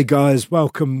 Hey guys,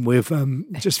 welcome. We've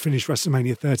just finished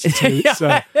WrestleMania 32.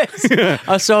 So.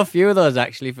 I saw a few of those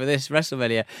actually for this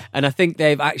WrestleMania, and I think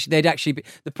they'd actually be,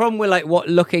 the problem with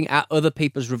looking at other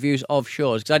people's reviews of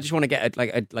shows, because I just want to get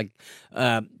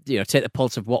take the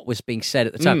pulse of what was being said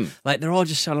at the time. Like they're all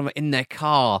just sort of in their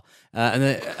car,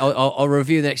 and I'll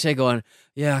review the next day going,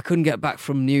 yeah, I couldn't get back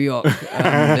from New York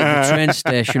the train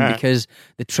station because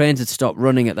the trains had stopped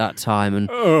running at that time, and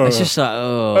it's just like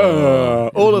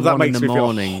all of that makes me feel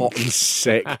hot and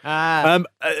sick.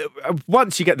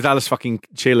 Once you get the Dallas fucking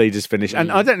cheerleaders finished,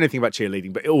 and I don't know anything about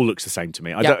cheerleading, but it all looks the same to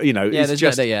me. I don't, it's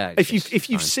just if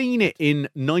you've seen it in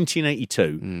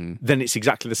 1982, then it's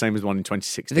exactly the same as one in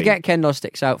 2016. If they get kendo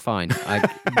sticks out, fine.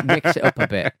 I mix it up a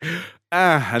bit.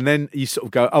 And then you sort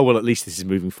of go, oh well, at least this is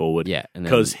moving forward. Yeah,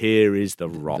 because here is the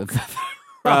Rock.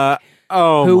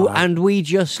 And we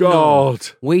just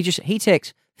he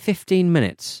takes 15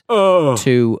 minutes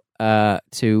to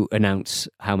announce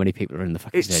how many people are in the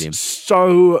fucking stadium.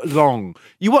 So long.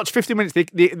 You watch 15 minutes.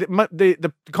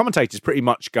 The commentators pretty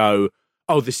much go,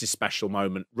 oh, this is a special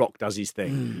moment. Rock does his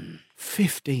thing.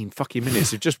 15 fucking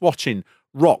minutes of just watching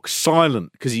Rock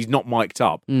silent because he's not mic'd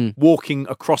up, walking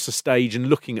across the stage and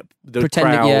looking at the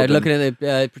crowd. Yeah, looking at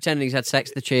pretending he's had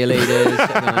sex with the cheerleaders.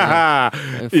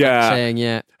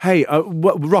 Saying, Hey,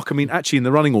 Rock, I mean, actually in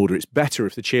the running order, it's better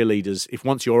if the cheerleaders, if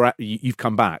once you've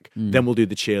come back, then we'll do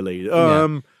the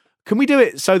cheerleader. Can we do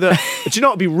it so that, do you know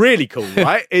what would be really cool,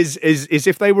 right? Is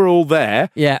if they were all there,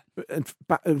 and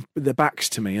their backs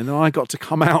to me, and then I got to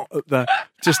come out at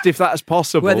just if that's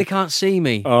possible. Where they can't see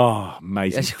me. Oh,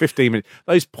 amazing. 15 minutes.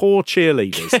 Those poor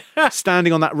cheerleaders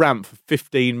standing on that ramp for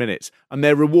 15 minutes, and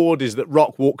their reward is that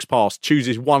Rock walks past,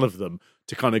 chooses one of them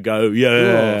to kind of go,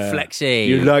 flexy.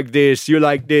 You like this, you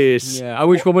like this. Yeah, I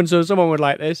wish someone would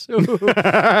like this.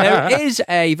 There is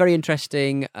a very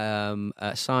interesting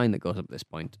sign that goes up at this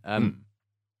point. It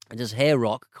says, "Hey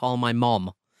Rock, call my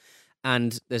mom,"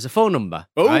 and there's a phone number.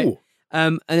 Oh. Right?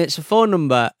 And it's a phone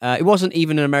number. It wasn't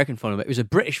even an American phone number. It was a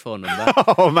British phone number.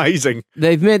 Oh, amazing.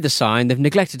 They've made the sign. They've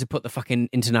neglected to put the fucking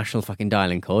international fucking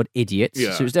dialing code. Idiots.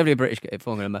 Yeah. So it was definitely a British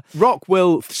phone number. Rock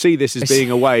will see this as being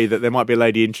a way that there might be a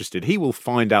lady interested. He will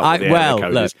find out what the area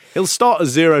code is. He'll start at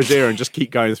 00 and just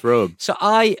keep going through them. So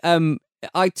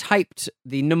I typed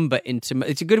the number into...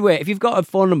 It's a good way. If you've got a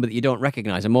phone number that you don't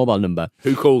recognise, a mobile number...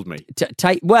 Who called me?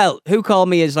 Who called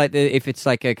me is like if it's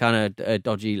like a kind of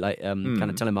dodgy kind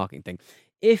of telemarketing thing.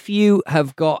 if you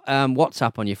have got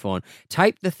WhatsApp on your phone,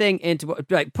 type the thing into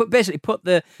put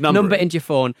the number into your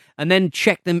phone, and then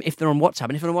check them if they're on WhatsApp.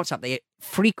 And if they're on WhatsApp, they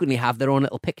frequently have their own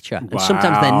little picture, and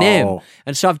sometimes their name.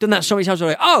 And so I've done that so many times. I'm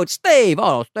like, oh, it's Steve.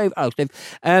 Oh, Steve. Oh, Steve.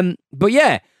 But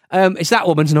yeah. It's that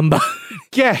woman's number.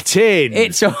 Get in.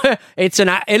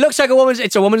 It looks like a woman's.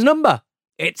 It's a woman's number.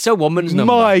 It's a woman's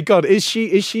number. My God, is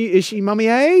she mummy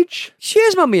age? She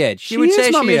is mummy age. She would say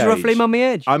she is roughly mummy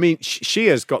age. I mean, she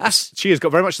has got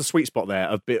very much the sweet spot there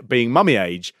of being mummy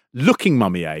age, looking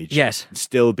mummy age, yes, and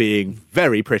still being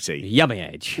very pretty, yummy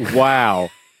age.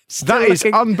 Wow. That is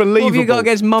unbelievable. What have you got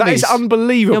against mummies? That is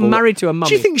unbelievable. You're married to a mummy.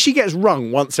 Do you think she gets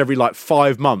rung once every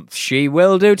 5 months? She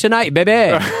will do tonight, baby.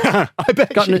 I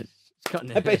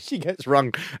bet she gets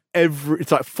rung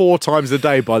it's 4 times a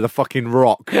day by the fucking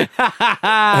Rock. Hey,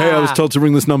 I was told to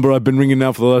ring this number. I've been ringing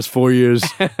now for the last 4 years.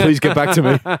 Please get back to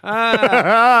me.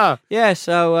 Yeah,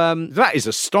 so that is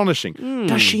astonishing.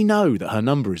 Does she know that her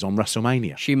number is on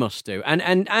WrestleMania? She must do.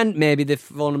 And maybe the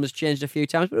phone number's changed a few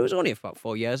times, but it was only about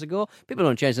 4 years ago. People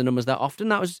don't change the numbers that often.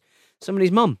 That was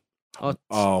somebody's mum.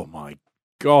 Oh my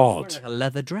God. Like a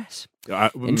leather dress.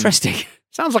 Interesting.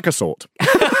 Sounds like a sort.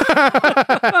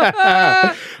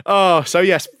 Oh, so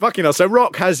yes, fucking hell. So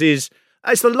Rock has his...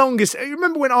 It's the longest... You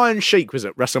remember when Iron Sheik was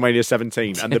at WrestleMania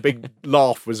 17 and the big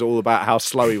laugh was all about how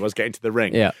slow he was getting to the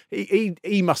ring? Yeah.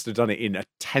 He must have done it in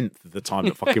 1/10 of the time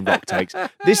that fucking Rock takes.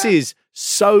 This is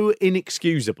so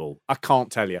inexcusable. I can't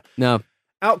tell you. No.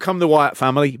 Out come the Wyatt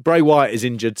family. Bray Wyatt is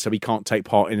injured, so he can't take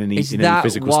part in any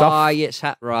physical stuff. Why it's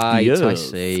right? Yes. I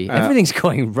see. Everything's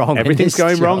going wrong. Everything's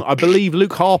going wrong. I believe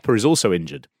Luke Harper is also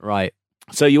injured. Right.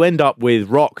 So you end up with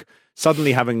Rock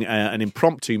suddenly having an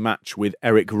impromptu match with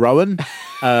Eric Rowan,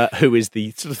 who is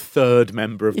the sort of third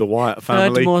member of the Wyatt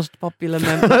family. Third most popular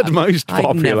member. Third most popular.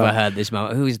 I've never heard this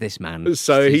man. Who is this man?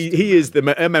 So he is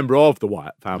a member of the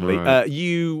Wyatt family. Right.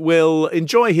 You will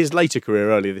enjoy his later career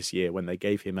earlier this year when they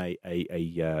gave him a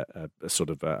sort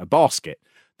of a basket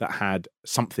that had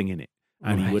something in it.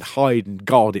 And he would hide and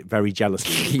guard it very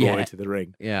jealously when he brought it to the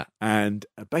ring. Yeah. And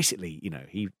basically,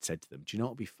 he said to them, do you know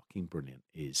what would be fucking brilliant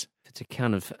is... It's a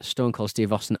can of Stone Cold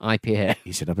Steve Austin IPA.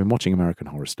 He said, I've been watching American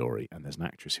Horror Story and there's an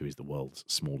actress who is the world's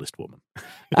smallest woman.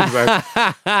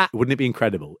 Wouldn't it be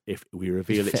incredible if we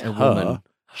reveal it's her? Woman.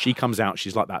 She comes out,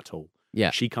 she's like that tall. Yeah.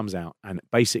 She comes out and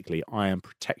basically I am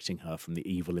protecting her from the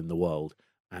evil in the world.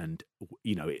 And,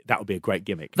 that would be a great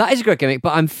gimmick. That is a great gimmick,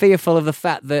 but I'm fearful of the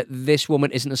fact that this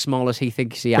woman isn't as small as he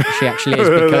thinks she actually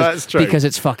is That's true. Because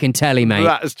it's fucking telly, mate.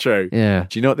 That's true. Yeah.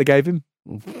 Do you know what they gave him?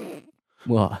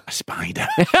 What? A spider.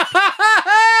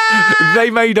 They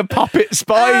made a puppet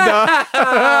spider.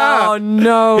 Oh,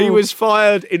 no. He was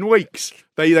fired in weeks.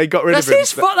 They got rid of him.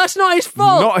 That's not his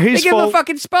fault. Not his they fault. Gave him a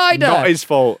fucking spider. Not his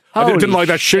fault. I didn't like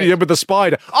that shit with the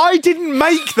spider. I didn't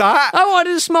make that. I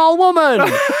wanted a small woman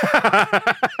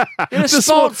in a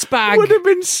sports bag. Would have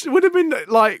been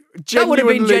like genuinely. That would have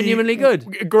been genuinely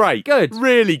good. Great. Good.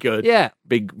 Really good. Yeah.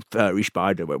 Big furry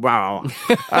spider. Wow.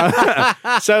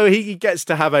 So he gets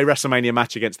to have a WrestleMania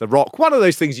match against The Rock. One of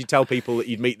those things you tell people that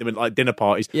you'd meet them at dinner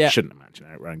parties. Yeah. Shouldn't imagine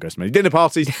Eric Rowan goes to many dinner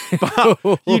parties, but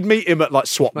you'd meet him at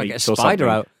swap meets or something.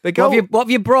 Out. They go, what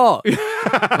have you brought?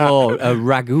 Oh, a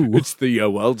ragu. It's the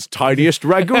world's tiniest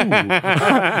ragu.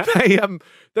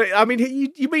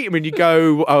 You meet him and you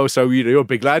go, oh, so you're a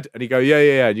big lad, and you go,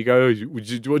 yeah, and you go,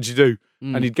 what'd you do?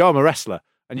 And he'd go, I'm a wrestler,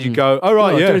 and you'd go, oh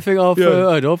right, yeah, anything I've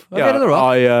heard of? I've heard of The Rock.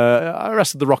 I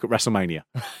wrestled The Rock at WrestleMania.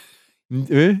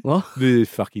 What? The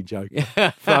fucking joker.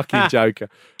 Fucking joker.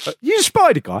 You're a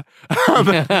spider guy.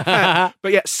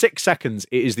 But yeah, 6 seconds.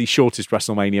 It is the shortest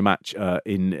WrestleMania match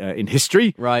in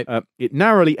history. Right. It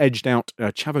narrowly edged out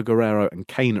Chavo Guerrero and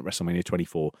Kane at WrestleMania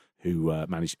 24, who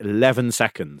managed 11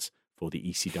 seconds for the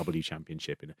ECW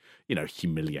championship in a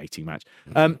humiliating match.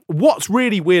 What's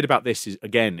really weird about this is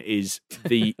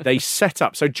they set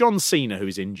up. So John Cena, who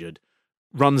is injured,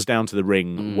 runs down to the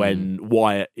ring when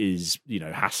Wyatt is,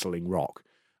 hassling Rock.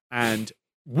 And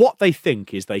what they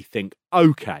think is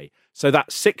okay, so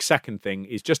that 6 second thing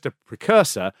is just a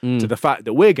precursor to the fact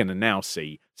that we're going to now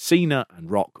see Cena and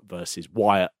Rock versus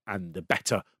Wyatt and the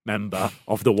better member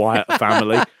of the Wyatt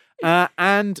family.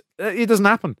 And it doesn't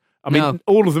happen. I mean,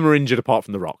 all of them are injured apart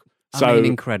from The Rock. So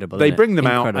incredible. They bring them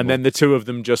out, and then the two of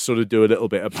them just sort of do a little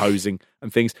bit of posing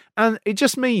and things. And it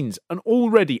just means an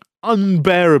already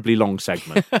unbearably long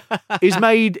segment is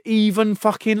made even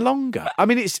fucking longer. I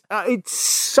mean, it's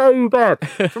so bad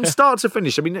from start to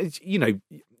finish. I mean,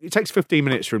 it takes 15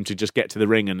 minutes for him to just get to the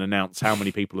ring and announce how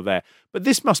many people are there. But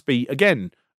this must be,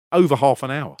 again, over half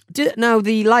an hour. Now,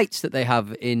 the lights that they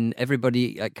have in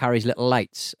everybody carries little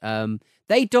lights.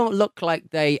 They don't look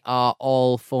like they are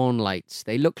all phone lights.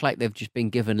 They look like they've just been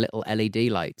given little LED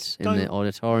lights in the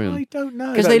auditorium. I don't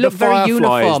know. Because they look very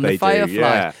uniform. The Fireflies,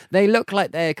 Fireflies. They look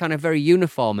like they're kind of very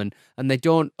uniform and they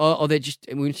don't, or they're just,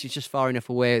 it's just far enough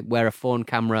away where a phone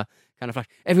camera kind of flash.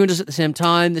 Everyone does it at the same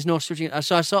time. There's no switching.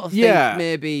 So I sort of think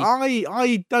maybe.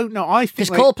 I don't know. I think because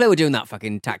Coldplay were doing that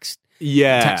fucking tax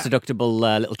deductible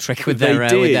little trick with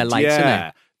their lights,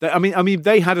 innit? I mean,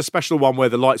 they had a special one where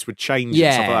the lights would change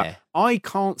and stuff like that. I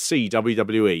can't see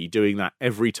WWE doing that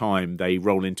every time they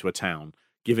roll into a town,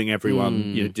 giving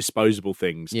everyone disposable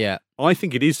things. Yeah, I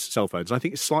think it is cell phones. I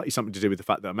think it's slightly something to do with the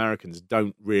fact that Americans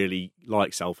don't really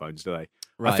like cell phones, do they?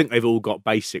 Right. I think they've all got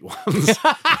basic ones,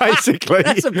 basically.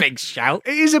 That's a big shout.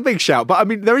 It is a big shout, but I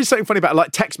mean, there is something funny about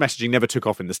like text messaging never took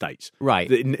off in the States. Right.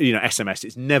 SMS,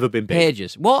 it's never been big.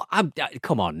 Pages. What?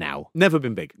 Come on now. Never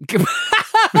been big.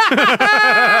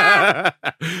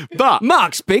 But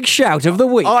Mark's big shout of the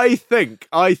week. I think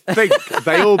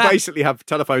they all basically have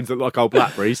telephones that look like old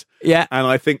Blackberries. Yeah. And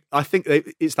I think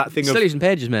it's that thing Still using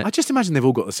Pages, mate. I just imagine they've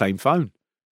all got the same phone.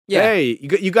 Yeah. Hey,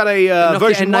 you got a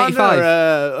version 1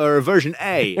 or a version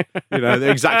A?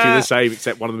 They're exactly the same,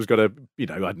 except one of them's got a,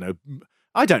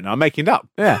 I don't know. I'm making it up.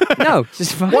 Yeah. No, it's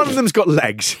just fine. One of them's got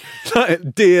legs,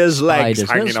 deer's legs Spiders.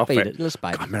 hanging off it.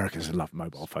 God, Americans would love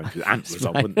mobile phones with antlers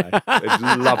on, wouldn't they? They'd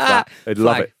love that. They'd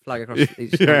love it. Flag across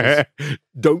each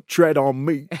Don't tread on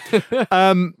me.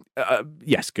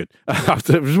 Yes, good.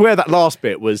 Where that last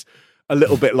bit was a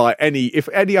little bit like if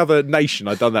any other nation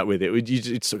I'd done that with,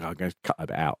 it's sort of, I'm going to cut that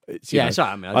bit out.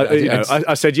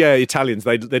 I said, Italians,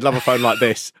 they'd love a phone like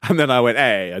this, and then I went,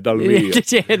 hey, I don't really. Did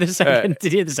you hear the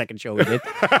second show we did?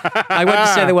 I went to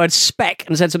say the word spec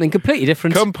and said something completely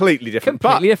different. Completely different.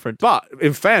 But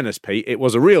in fairness, Pete, it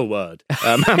was a real word.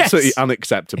 Absolutely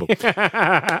unacceptable.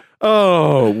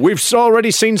 Oh, we've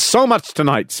already seen so much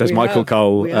tonight, says Michael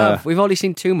Cole. We've already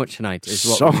seen too much tonight.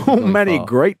 So many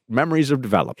great memories have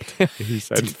developed. He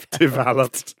said,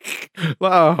 developed.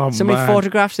 Oh, so many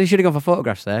photographs. They should have gone for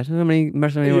photographs there. So many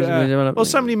developed. Well,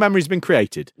 so many memories have been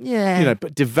created. Yeah.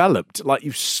 But developed, like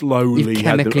you've slowly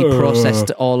chemically processed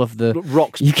all of the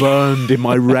rocks burned in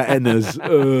my retinas.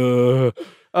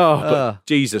 But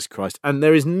Jesus Christ. And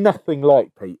there is nothing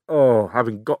like, Pete,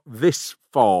 having got this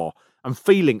far and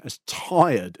feeling as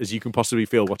tired as you can possibly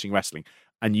feel watching wrestling,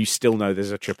 and you still know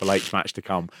there's a Triple H match to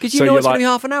come. Because you know it's going to be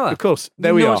half an hour. Of course.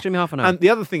 There we are. It's going to be half an hour. And the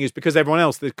other thing is, because everyone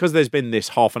else, because there's been this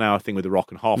half an hour thing with The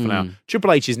Rock and half an hour,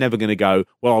 Triple H is never going to go,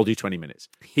 well, I'll do 20 minutes.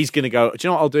 He's going to go, do you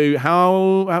know what I'll do?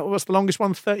 What's the longest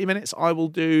one? 30 minutes? I will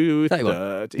do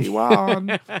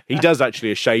 31. He does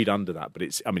actually a shade under that, but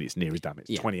it's near as damn.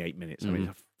 It's 28 minutes. I mean,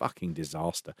 it's a fucking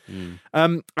disaster.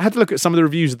 I had to look at some of the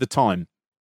reviews at the time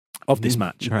of this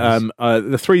match.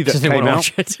 The three that came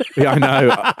out. Yeah, I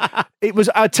know. It was.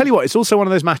 I tell you what, it's also one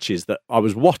of those matches that I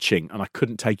was watching and I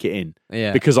couldn't take it in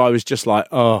because I was just like,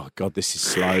 oh god, this is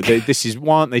slow.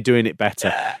 Why aren't they doing it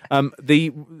better?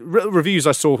 The reviews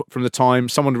I saw from the time,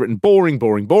 someone had written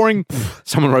boring.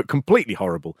 Someone wrote completely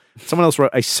horrible. Someone else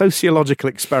wrote a sociological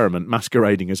experiment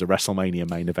masquerading as a WrestleMania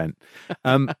main event.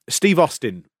 Steve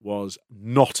Austin was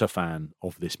not a fan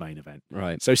of this main event.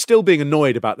 Right. So still being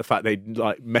annoyed about the fact they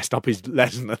messed up his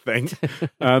Lesnar thing.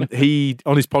 He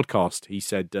on his podcast he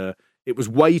said it was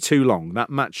way too long. That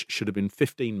match should have been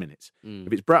 15 minutes.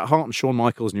 If it's Bret Hart and Shawn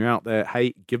Michaels and you're out there,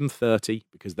 hey, give them 30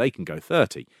 because they can go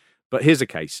 30. But here's a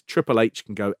case. Triple H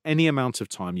can go any amount of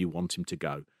time you want him to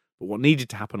go. But what needed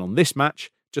to happen on this match,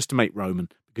 just to make Roman,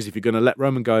 because if you're going to let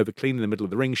Roman go over clean in the middle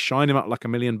of the ring, shine him up like $1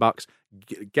 million,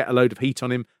 get a load of heat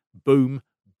on him, boom,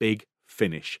 big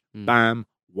finish. Bam,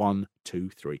 1, 2,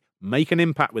 3. Make an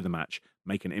impact with the match,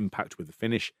 make an impact with the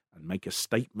finish, and make a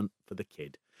statement for the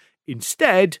kid.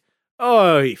 Instead,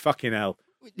 fucking hell.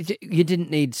 You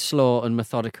didn't need slow and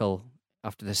methodical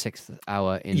after the 6th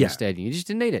hour in the stadium. You just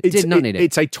didn't need it. Did not need it.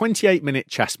 It's a 28-minute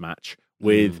chess match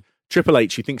with Triple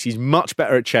H, who thinks he's much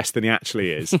better at chess than he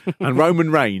actually is, and Roman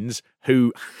Reigns,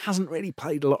 who hasn't really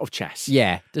played a lot of chess.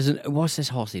 Yeah. What's this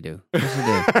horsey do? What's he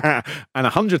do? And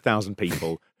 100,000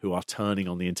 people who are turning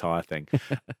on the entire thing.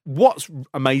 What's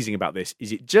amazing about this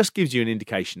is it just gives you an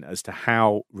indication as to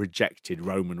how rejected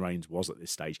Roman Reigns was at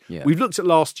this stage. Yeah. We've looked at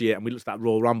last year and we looked at that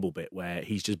Royal Rumble bit where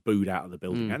he's just booed out of the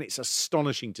building, and it's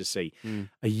astonishing to see.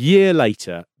 A year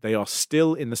later, they are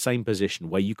still in the same position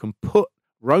where you can put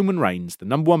Roman Reigns, the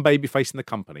number one babyface in the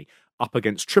company, up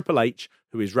against Triple H,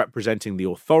 who is representing the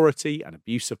authority and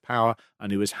abuse of power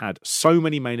and who has had so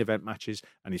many main event matches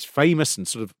and is famous and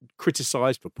sort of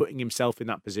criticised for putting himself in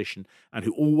that position and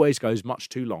who always goes much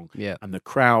too long. Yeah. And the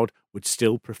crowd would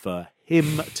still prefer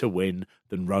him to win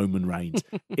than Roman Reigns.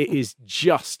 It is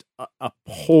just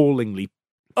appallingly...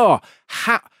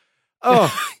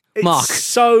 Oh, it's Mark.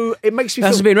 So it makes me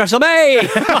That's feel. been WrestleMania.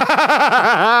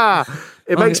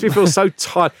 It makes me feel so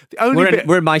tired. The only bit...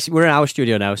 we're in our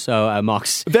studio now, so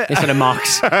Mark's instead of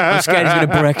Mark's. I'm scared he's going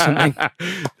to break something.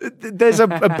 There's a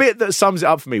bit that sums it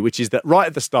up for me, which is that right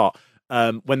at the start,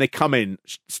 when they come in,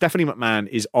 Stephanie McMahon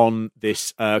is on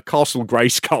this Castle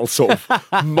Grayskull sort of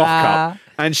mock-up,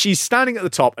 and she's standing at the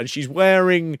top, and she's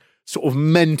wearing sort of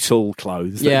mental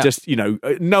clothes that just,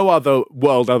 no other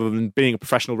world other than being a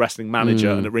professional wrestling manager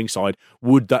and at ringside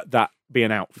would that be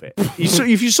an outfit.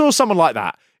 If you saw someone like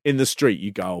that in the street,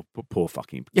 you go, oh, poor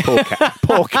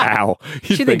cow.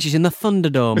 She thinks she's in the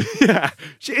Thunderdome. Yeah.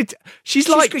 She's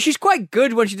quite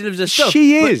good when she delivers her stuff.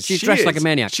 She is. She's dressed like a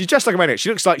maniac. She's dressed like a maniac. She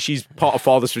looks like she's part of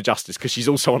Fathers for Justice because she's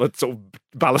also on a sort of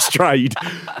balustrade.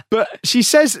 But she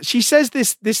says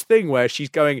this thing where she's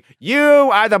going, you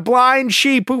are the blind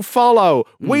sheep who follow.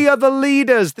 We are the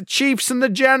leaders, the chiefs and the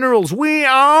generals. We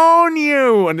own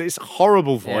you. And it's a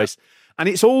horrible voice. Yeah. And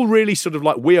it's all really sort of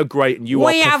like, we are great and you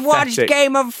are pathetic. We have watched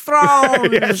Game of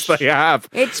Thrones. Yes, they have.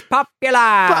 It's popular.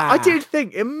 But I did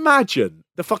think, imagine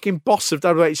the fucking boss of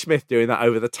W.H. Smith doing that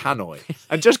over the tannoy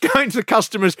and just going to the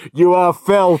customers, you are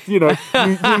filth, you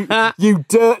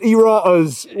dirty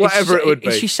rotters, whatever it would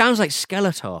be. She sounds like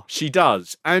Skeletor. She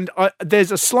does. And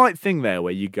there's a slight thing there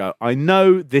where you go, I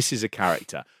know this is a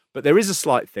character, but there is a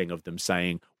slight thing of them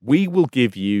saying, we will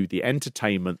give you the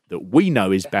entertainment that we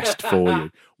know is best for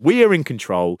you. We are in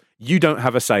control. You don't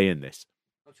have a say in this.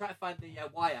 I'm trying to find the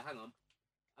wire. Hang on.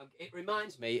 It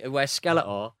reminds me of where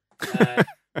Skeletor got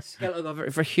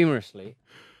very humorously.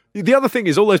 The other thing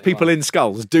is, all those people in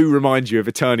skulls do remind you of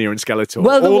Eternia and Skeletor.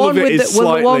 Well, all of it is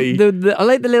slightly... I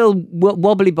like the little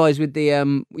wobbly boys with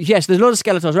the... yes, there's a lot of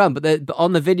Skeletors around, but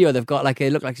on the video they've got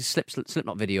it looked like a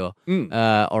Slipknot video,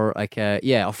 or like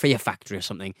or Fear Factory or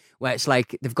something, where it's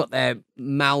like they've got their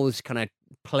mouths kind of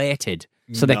plated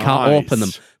so they can't open them.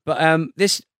 But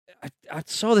I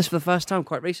saw this for the first time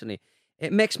quite recently.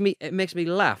 It makes me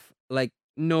laugh like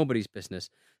nobody's business.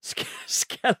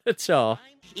 Skeletor.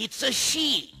 It's a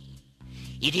she.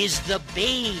 It is the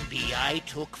baby I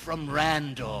took from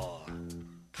Randor.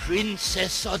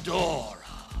 Princess Adora.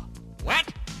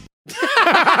 What?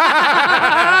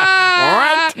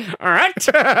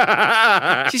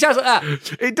 She sounds like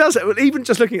that. It does. Even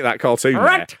just looking at that cartoon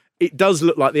there, it does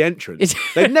look like the entrance.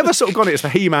 They've never sort of gone, it's the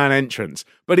He-Man entrance,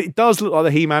 but it does look like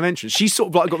the He-Man entrance. She's sort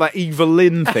of like got that Eva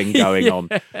Lynn thing going on.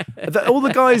 All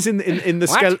the guys in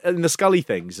the Scully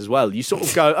things as well, you sort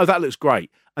of go, oh, that looks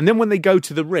great. And then when they go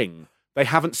to the ring, they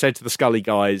haven't said to the Scully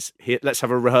guys, here, let's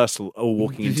have a rehearsal, all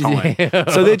walking in time.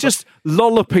 So they're just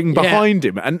lolloping behind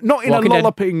him, and not in Walking a Dead.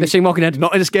 lolloping... They're singing Walking Dead.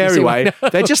 Not in a scary way.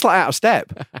 They're just like out of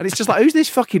step. And it's just like, who's this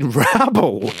fucking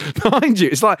rabble behind you?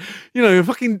 It's like,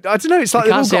 fucking, I don't know, it's like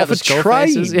they've all got off a train.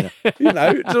 Faces, yeah.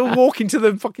 It's all walking to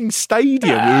the fucking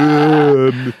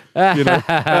stadium.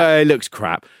 It looks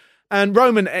crap. And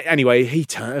Roman, anyway, he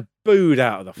booed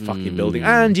out of the fucking building.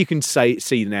 And you can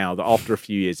see now that after a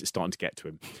few years, it's starting to get to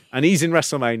him. And he's in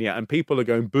WrestleMania and people are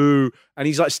going boo. And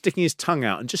he's like sticking his tongue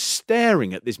out and just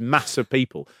staring at this mass of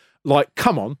people. Like,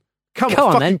 come on. Come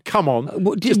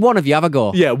on. Just one of you have a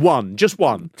go. Yeah, just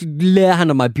one. Lay a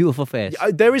hand on my beautiful face.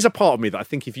 There is a part of me that I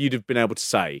think if you'd have been able to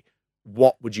say,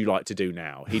 what would you like to do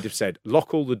now? He'd have said,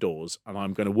 lock all the doors, and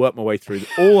I'm going to work my way through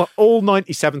all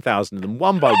 97,000 of them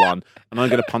one by one, and I'm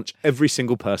going to punch every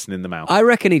single person in the mouth. I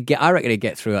reckon he'd get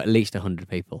through at least 100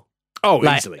 people. Oh,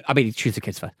 easily. I mean, he'd choose the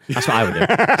kids first. That's what I would do.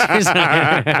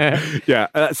 Yeah,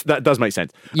 that does make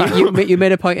sense. You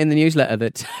made a point in the newsletter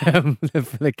that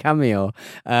for the cameo,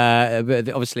 but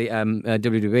obviously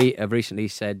WWE have recently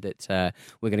said that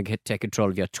we're going to take control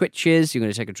of your Twitches, you're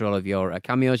going to take control of your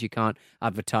cameos, you can't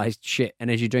advertise shit,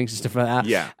 energy drinks and stuff like that.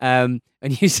 Yeah.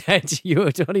 And you said you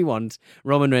would only want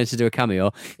Roman Reigns to do a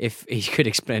cameo if he could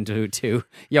explain to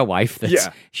your wife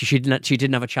that she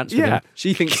didn't have a chance with him.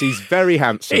 She thinks he's very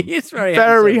handsome. He is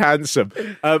very handsome.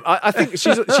 I think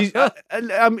she's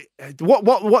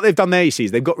what they've done there, you see,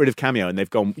 is they've got rid of cameo and they've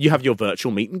gone, you have your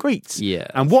virtual meet and greets. Yeah.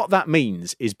 And what that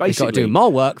means is basically you've got to do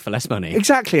more work for less money.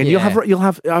 Exactly. And you'll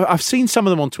have I've seen some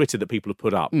of them on Twitter that people have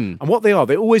put up. And what they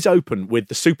always open with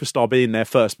the superstar being there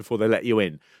first before they let you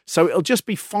in. So it'll just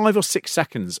be 5 or 6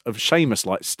 seconds of Sheamus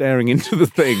like staring into the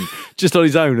thing just on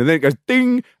his own, and then it goes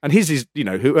ding, and his is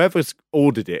whoever's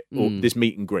ordered it or this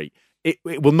meet and greet, it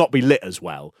will not be lit as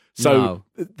well. So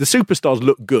the superstars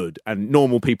look good and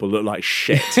normal people look like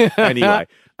shit anyway.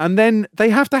 And then they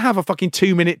have to have a fucking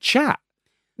 2-minute chat.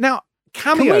 Now,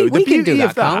 cameo, we can do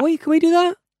that, can't we? Can we do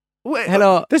that?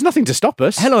 Hello. There's nothing to stop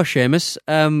us. Hello, Seamus.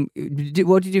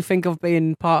 What did you think of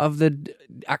being part of the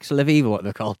Axel of Evil, what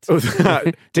they're called?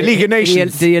 The League of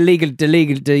Nations. The illegal. I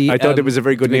thought it was a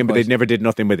very good name, but they never did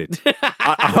nothing with it.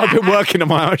 I've been working on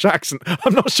my Irish accent.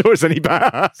 I'm not sure it's any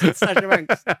better. Sasha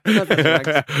Banks.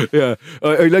 Yeah.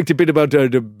 I liked a bit about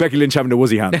the Becky Lynch having the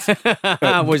wuzzy hands.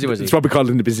 Wuzzy. It's what we call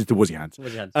it in the business, the wuzzy hands.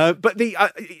 But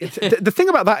the thing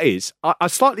about that is, I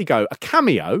slightly go, a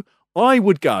cameo, I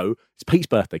would go, it's Pete's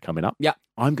birthday coming up. Yeah.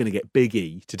 I'm going to get Big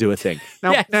E to do a thing.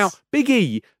 Now, Yes. now Big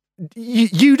E,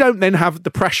 you don't then have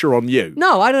the pressure on you.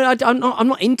 No, I don't. I'm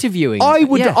not interviewing. I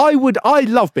would. Yeah. I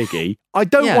love Big E. I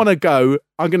don't want to go.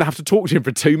 I'm going to have to talk to him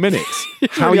for 2 minutes.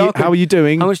 How are you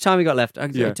doing? How much time we got left?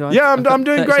 I'm doing great. I'm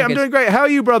doing great. How are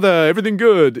you, brother? Everything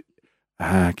good?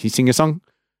 Can you sing a song?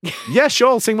 Yeah, sure.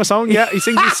 I'll sing my song. Yeah, he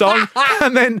sings his song,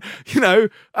 and then okay.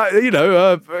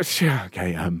 I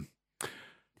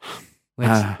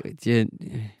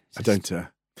don't.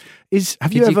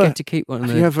 Have you ever get to keep one of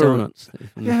the donuts?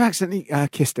 Have you ever accidentally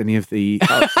kissed any of the?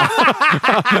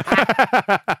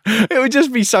 It would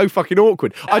just be so fucking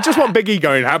awkward. I just want Big E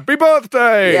going, "Happy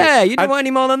birthday!" Yeah, you don't want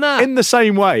any more than that. In the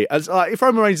same way as if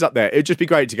Roman Reigns is up there, it'd just be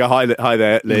great to go, "Hi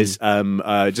there, Liz.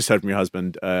 Just heard from your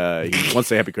husband. He wants to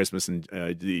say Happy Christmas, and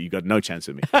you got no chance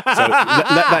with me. So let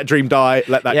that dream die.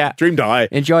 Let that dream die.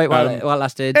 Enjoy it while it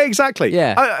lasted." Exactly.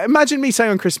 Yeah. Imagine me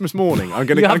saying on Christmas morning, I'm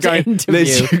going to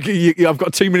Liz, I've got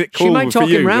a 2-minute call. She might talk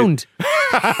him round.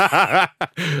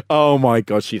 Oh my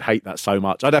God, she'd hate that so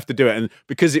much. I'd have to do it, and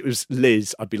because it was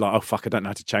Liz, I'd be like, "Oh fuck, I don't know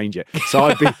how to change it." So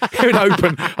it would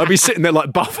open. I'd be sitting there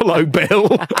like Buffalo Bill.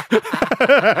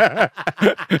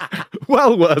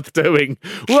 Well worth doing.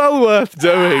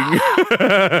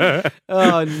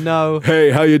 Oh no!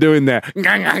 Hey, how you doing there?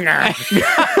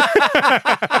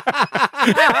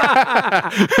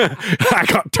 I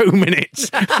got 2 minutes.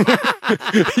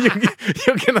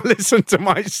 You're going to listen to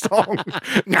my song. Well,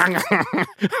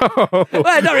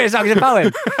 not really a song, it's a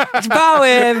poem. It's a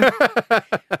poem.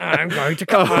 I'm going to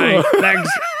cut my legs.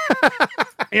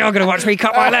 You're going to watch me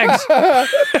cut my legs.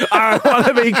 I want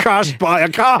to be crushed by a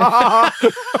car.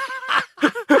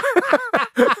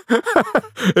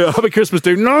 Happy Christmas,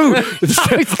 dude. No!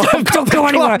 Don't go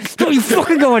anywhere. Don't you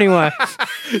fucking go anywhere.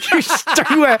 You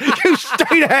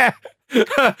stay there.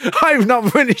 I've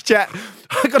not finished yet.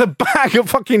 I've got a bag of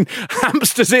fucking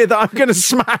hamsters here that I'm going to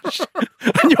smash,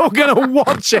 and you're going to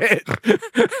watch it.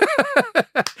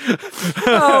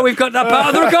 Oh, we've got that part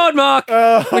of the record, Mark.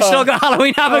 We've still got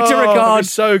Halloween Havoc to record.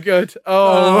 It's so good.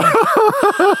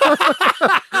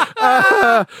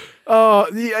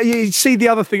 You see, the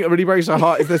other thing that really breaks my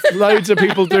heart is there's loads of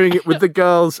people doing it with the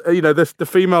girls, the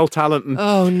female talent. And,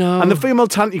 oh, no. And the female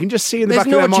talent, you can just see in the back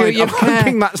of their mind, I'm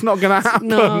hoping that's not going to happen.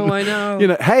 No, I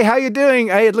know. Hey, how you doing?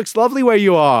 Hey, it looks lovely where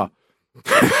you are. Oh,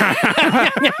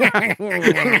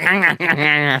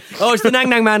 it's the Nang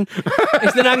Nang Man.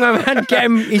 It's the Nang Nang Man. Get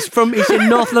him. He's in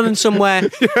North London somewhere.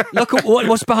 Look at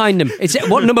what's behind him.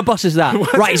 What number bus is that?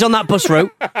 Right, he's on that bus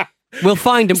route. We'll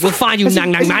find him. We'll find you,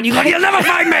 Nang Nang Man. You'll never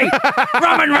find me.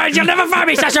 Roman Reigns, you'll never find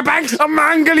me, Sasha Banks. I'll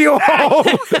mangle you all.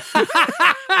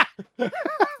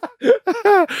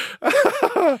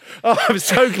 Oh, I'm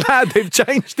so glad they've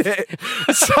changed it.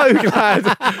 So glad.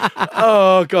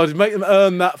 Oh, God, make them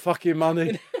earn that fucking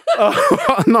money. Oh,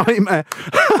 what a nightmare.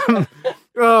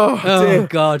 Oh, dear.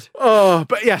 God. Oh,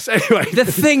 but yes, anyway. The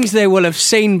things they will have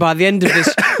seen by the end of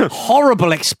this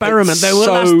horrible experiment. They will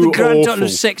last the grand total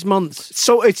of 6 months.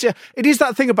 So it is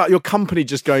that thing about your company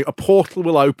just going, a portal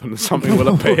will open and something will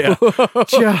appear.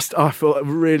 I feel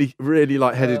really, really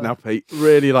lightheaded now, Pete.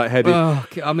 Really lightheaded. Oh,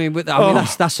 I mean,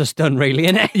 that's just done, really,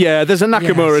 isn't it? Yeah, there's a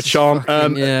Nakamura chant.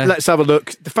 Let's have a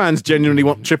look. The fans genuinely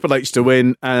want Triple H to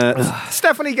win.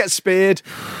 Stephanie gets speared.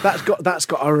 That's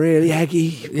got a really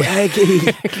eggy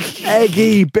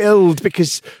build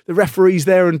because the referee's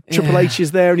there and Triple H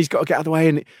is there and he's got to get out of the way.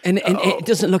 And it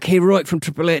doesn't look heroic from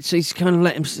Triple H. So he's kind of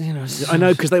let him, I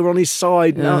know, because they were on his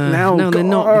side. Now they're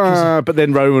not. But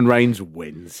then Roman Reigns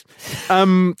wins.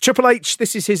 Triple H,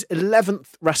 this is his 11th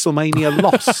WrestleMania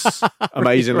loss.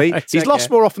 Amazingly, Right, he's lost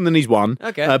more often than he's won.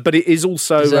 Okay, but it is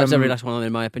also deserves every last one,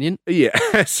 in my opinion. Yeah.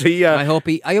 I hope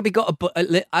he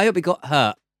got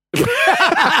hurt. In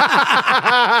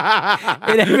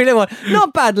every little one.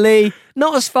 Not badly,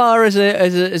 not as far as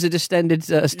a distended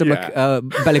stomach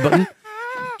belly button.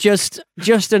 Just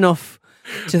enough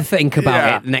to think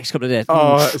about it the next couple of days.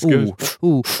 Oh, that's good.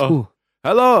 Ooh.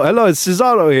 Hello, it's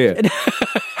Cesaro here.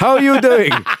 How are you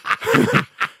doing?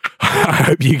 I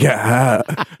hope you get hurt.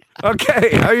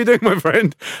 Okay, how are you doing, my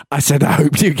friend? I said, I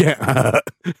hope you get hurt.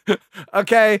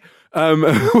 Okay,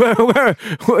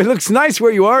 It looks nice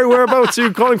where you are. Whereabouts are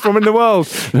you calling from in the world?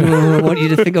 I want you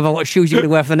to think about what shoes you're going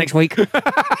to wear for the next week. I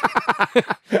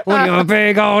want you have a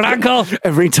big old ankle.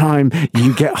 Every time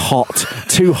you get hot,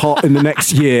 too hot in the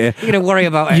next year, you're going to worry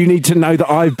about it. You need to know that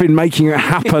I've been making it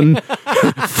happen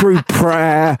through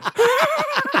prayer.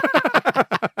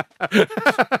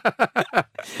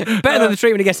 Better than the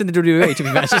treatment he gets in the WWE, to be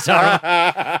fair, Cesaro.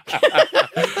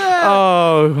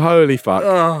 Oh, holy fuck.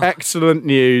 Excellent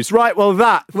news. Right, well,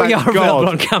 We are available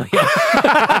on Cameo.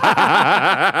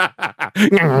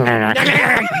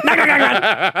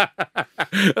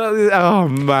 Oh,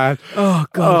 man. Oh,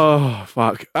 God. Oh,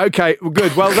 fuck. Okay, well,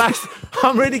 good. Well,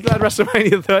 I'm really glad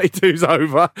WrestleMania 32's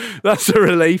over. That's a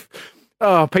relief.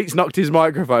 Oh, Pete's knocked his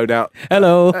microphone out.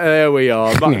 Hello. There we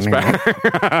are. Much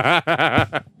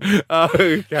better.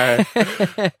 Okay.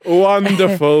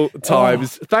 Wonderful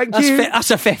times. Thank you. That's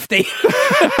a 50.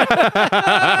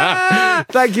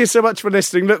 Thank you so much for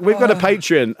listening. Look, we've got a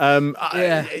Patreon.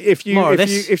 If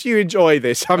you enjoy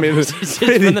this, I mean, really...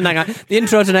 the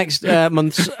intro to next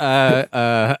month's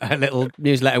little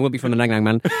newsletter will be from the Nang Nang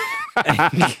Man.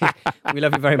 We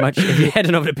love you very much. If you head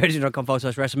on over to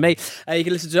patreon.com/WrestleMe, you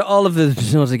can listen to all of the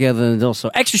shows together and also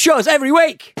extra shows every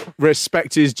week.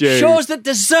 Respect is due. Shows that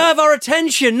deserve our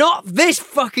attention, not this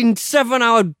fucking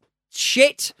 7-hour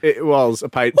shit. It was a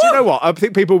pain. Do you know what? I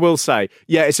think people will say,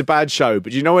 yeah, it's a bad show,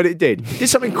 but do you know what it did? It did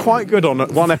something quite good on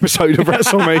one episode of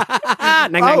WrestleMe.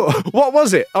 Oh, what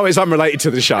was it? Oh, it's unrelated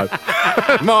to the show.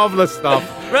 Marvellous stuff.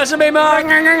 WrestleMe, Mark.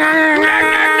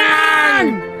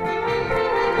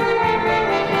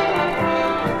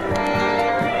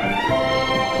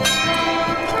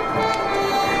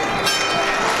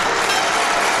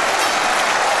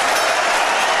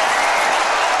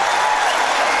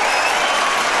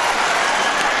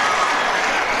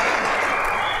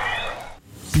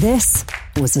 This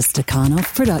was a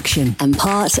Stakhanov production and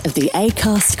part of the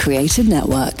Acast Creative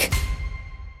Network.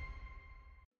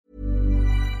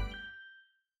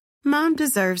 Mom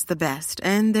deserves the best,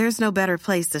 and there's no better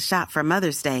place to shop for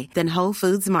Mother's Day than Whole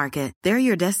Foods Market. They're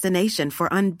your destination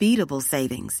for unbeatable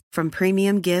savings, from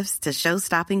premium gifts to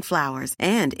show-stopping flowers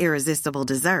and irresistible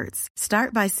desserts.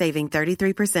 Start by saving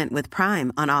 33% with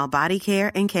Prime on all body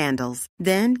care and candles.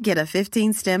 Then get a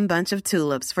 15-stem bunch of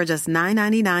tulips for just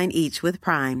 $9.99 each with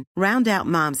Prime. Round out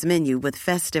Mom's menu with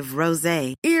festive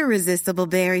rosé, irresistible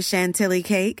berry chantilly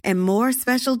cake, and more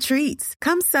special treats.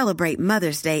 Come celebrate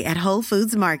Mother's Day at Whole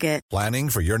Foods Market. Planning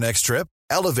for your next trip?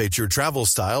 Elevate your travel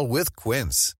style with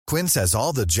Quince. Quince has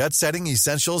all the jet-setting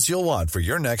essentials you'll want for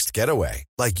your next getaway,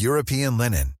 like European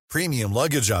linen, premium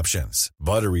luggage options,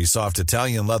 buttery soft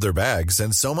Italian leather bags,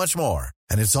 and so much more.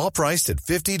 And it's all priced at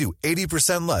 50 to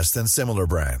 80% less than similar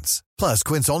brands. Plus,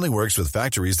 Quince only works with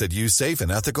factories that use safe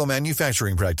and ethical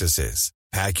manufacturing practices.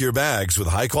 Pack your bags with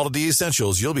high-quality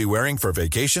essentials you'll be wearing for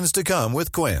vacations to come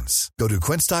with Quince. Go to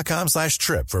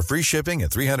quince.com/trip for free shipping and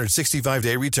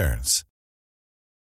 365-day returns.